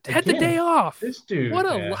survived. Had the day off. This dude. What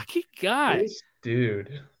a lucky guy. This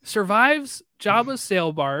dude survives Jabba's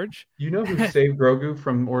sail barge. You know who saved Grogu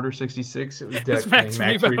from Order 66? It was Max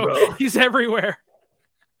Rebo. He's everywhere.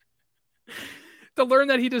 To learn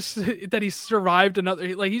that he survived another,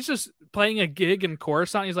 he's just playing a gig in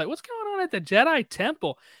Coruscant. He's like, what's going on at the Jedi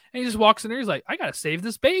Temple? And he just walks in there. He's like, I gotta save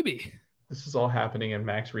this baby. This is all happening in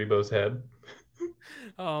Max Rebo's head.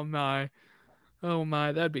 Oh my,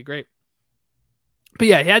 that'd be great. But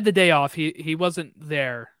yeah, he had the day off. He wasn't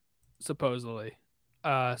there supposedly.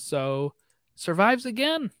 So survives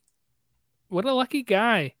again. What a lucky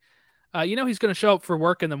guy. He's gonna show up for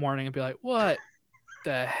work in the morning and be like, what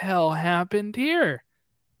the hell happened here?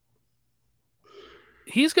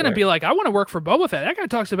 He's going to be like, I want to work for Boba Fett. That guy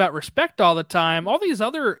talks about respect all the time. All these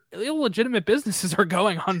other illegitimate businesses are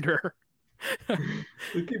going under. They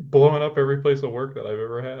keep blowing up every place of work that I've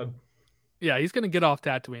ever had. Yeah, he's going to get off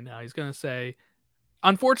Tatooine now. He's going to say,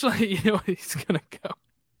 unfortunately, he's going to go.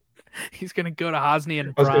 He's going to go to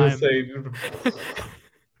Hosnian Prime. I was going to say...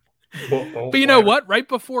 But you know what? Right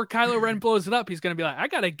before Kylo Ren blows it up, he's going to be like, I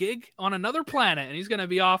got a gig on another planet, and he's going to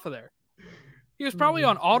be off of there. He was probably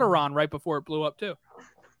on Alderaan right before it blew up, too.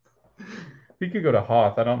 He could go to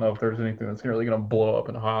Hoth. I don't know if there's anything that's really going to blow up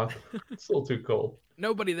in Hoth. It's a little too cold.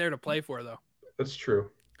 Nobody there to play for, though. That's true.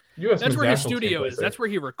 That's where his studio is. That's where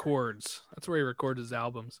he records. That's where he records his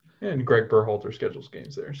albums. And Greg Berhalter schedules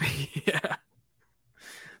games there. So. Yeah.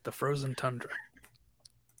 The frozen tundra.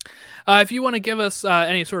 If you want to give us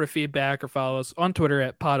any sort of feedback or follow us on Twitter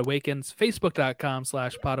at PodAwakens,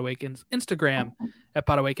 Facebook.com/PodAwakens, Instagram at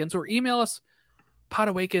PodAwakens, or email us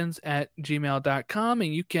podawakens@gmail.com,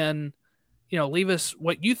 and you can, leave us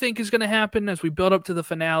what you think is going to happen as we build up to the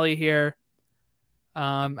finale here.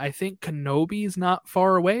 I think Kenobi's not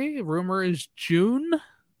far away. Rumor is June.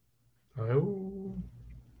 Oh.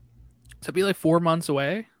 So it'd be like 4 months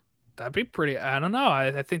away. That'd be pretty. I don't know.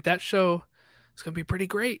 I think that show is going to be pretty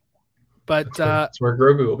great. But That's where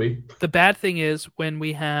Grogu will be. The bad thing is when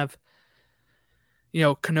we have,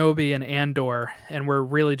 Kenobi and Andor, and we're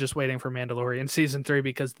really just waiting for Mandalorian season 3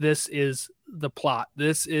 because this is the plot.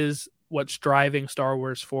 This is what's driving Star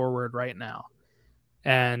Wars forward right now.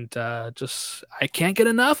 And I can't get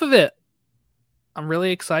enough of it. I'm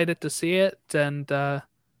really excited to see it, and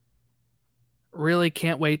really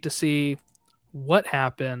can't wait to see what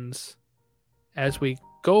happens as we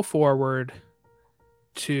go forward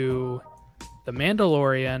to The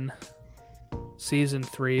Mandalorian season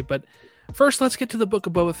 3. But first, let's get to the Book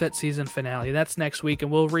of Boba Fett season finale. That's next week, and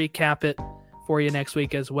we'll recap it for you next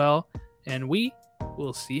week as well. And we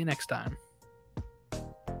will see you next time.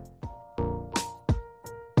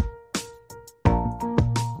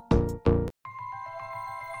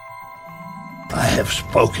 I have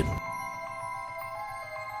spoken.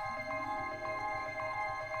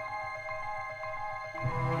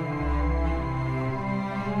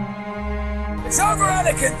 It's over,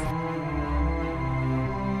 Anakin!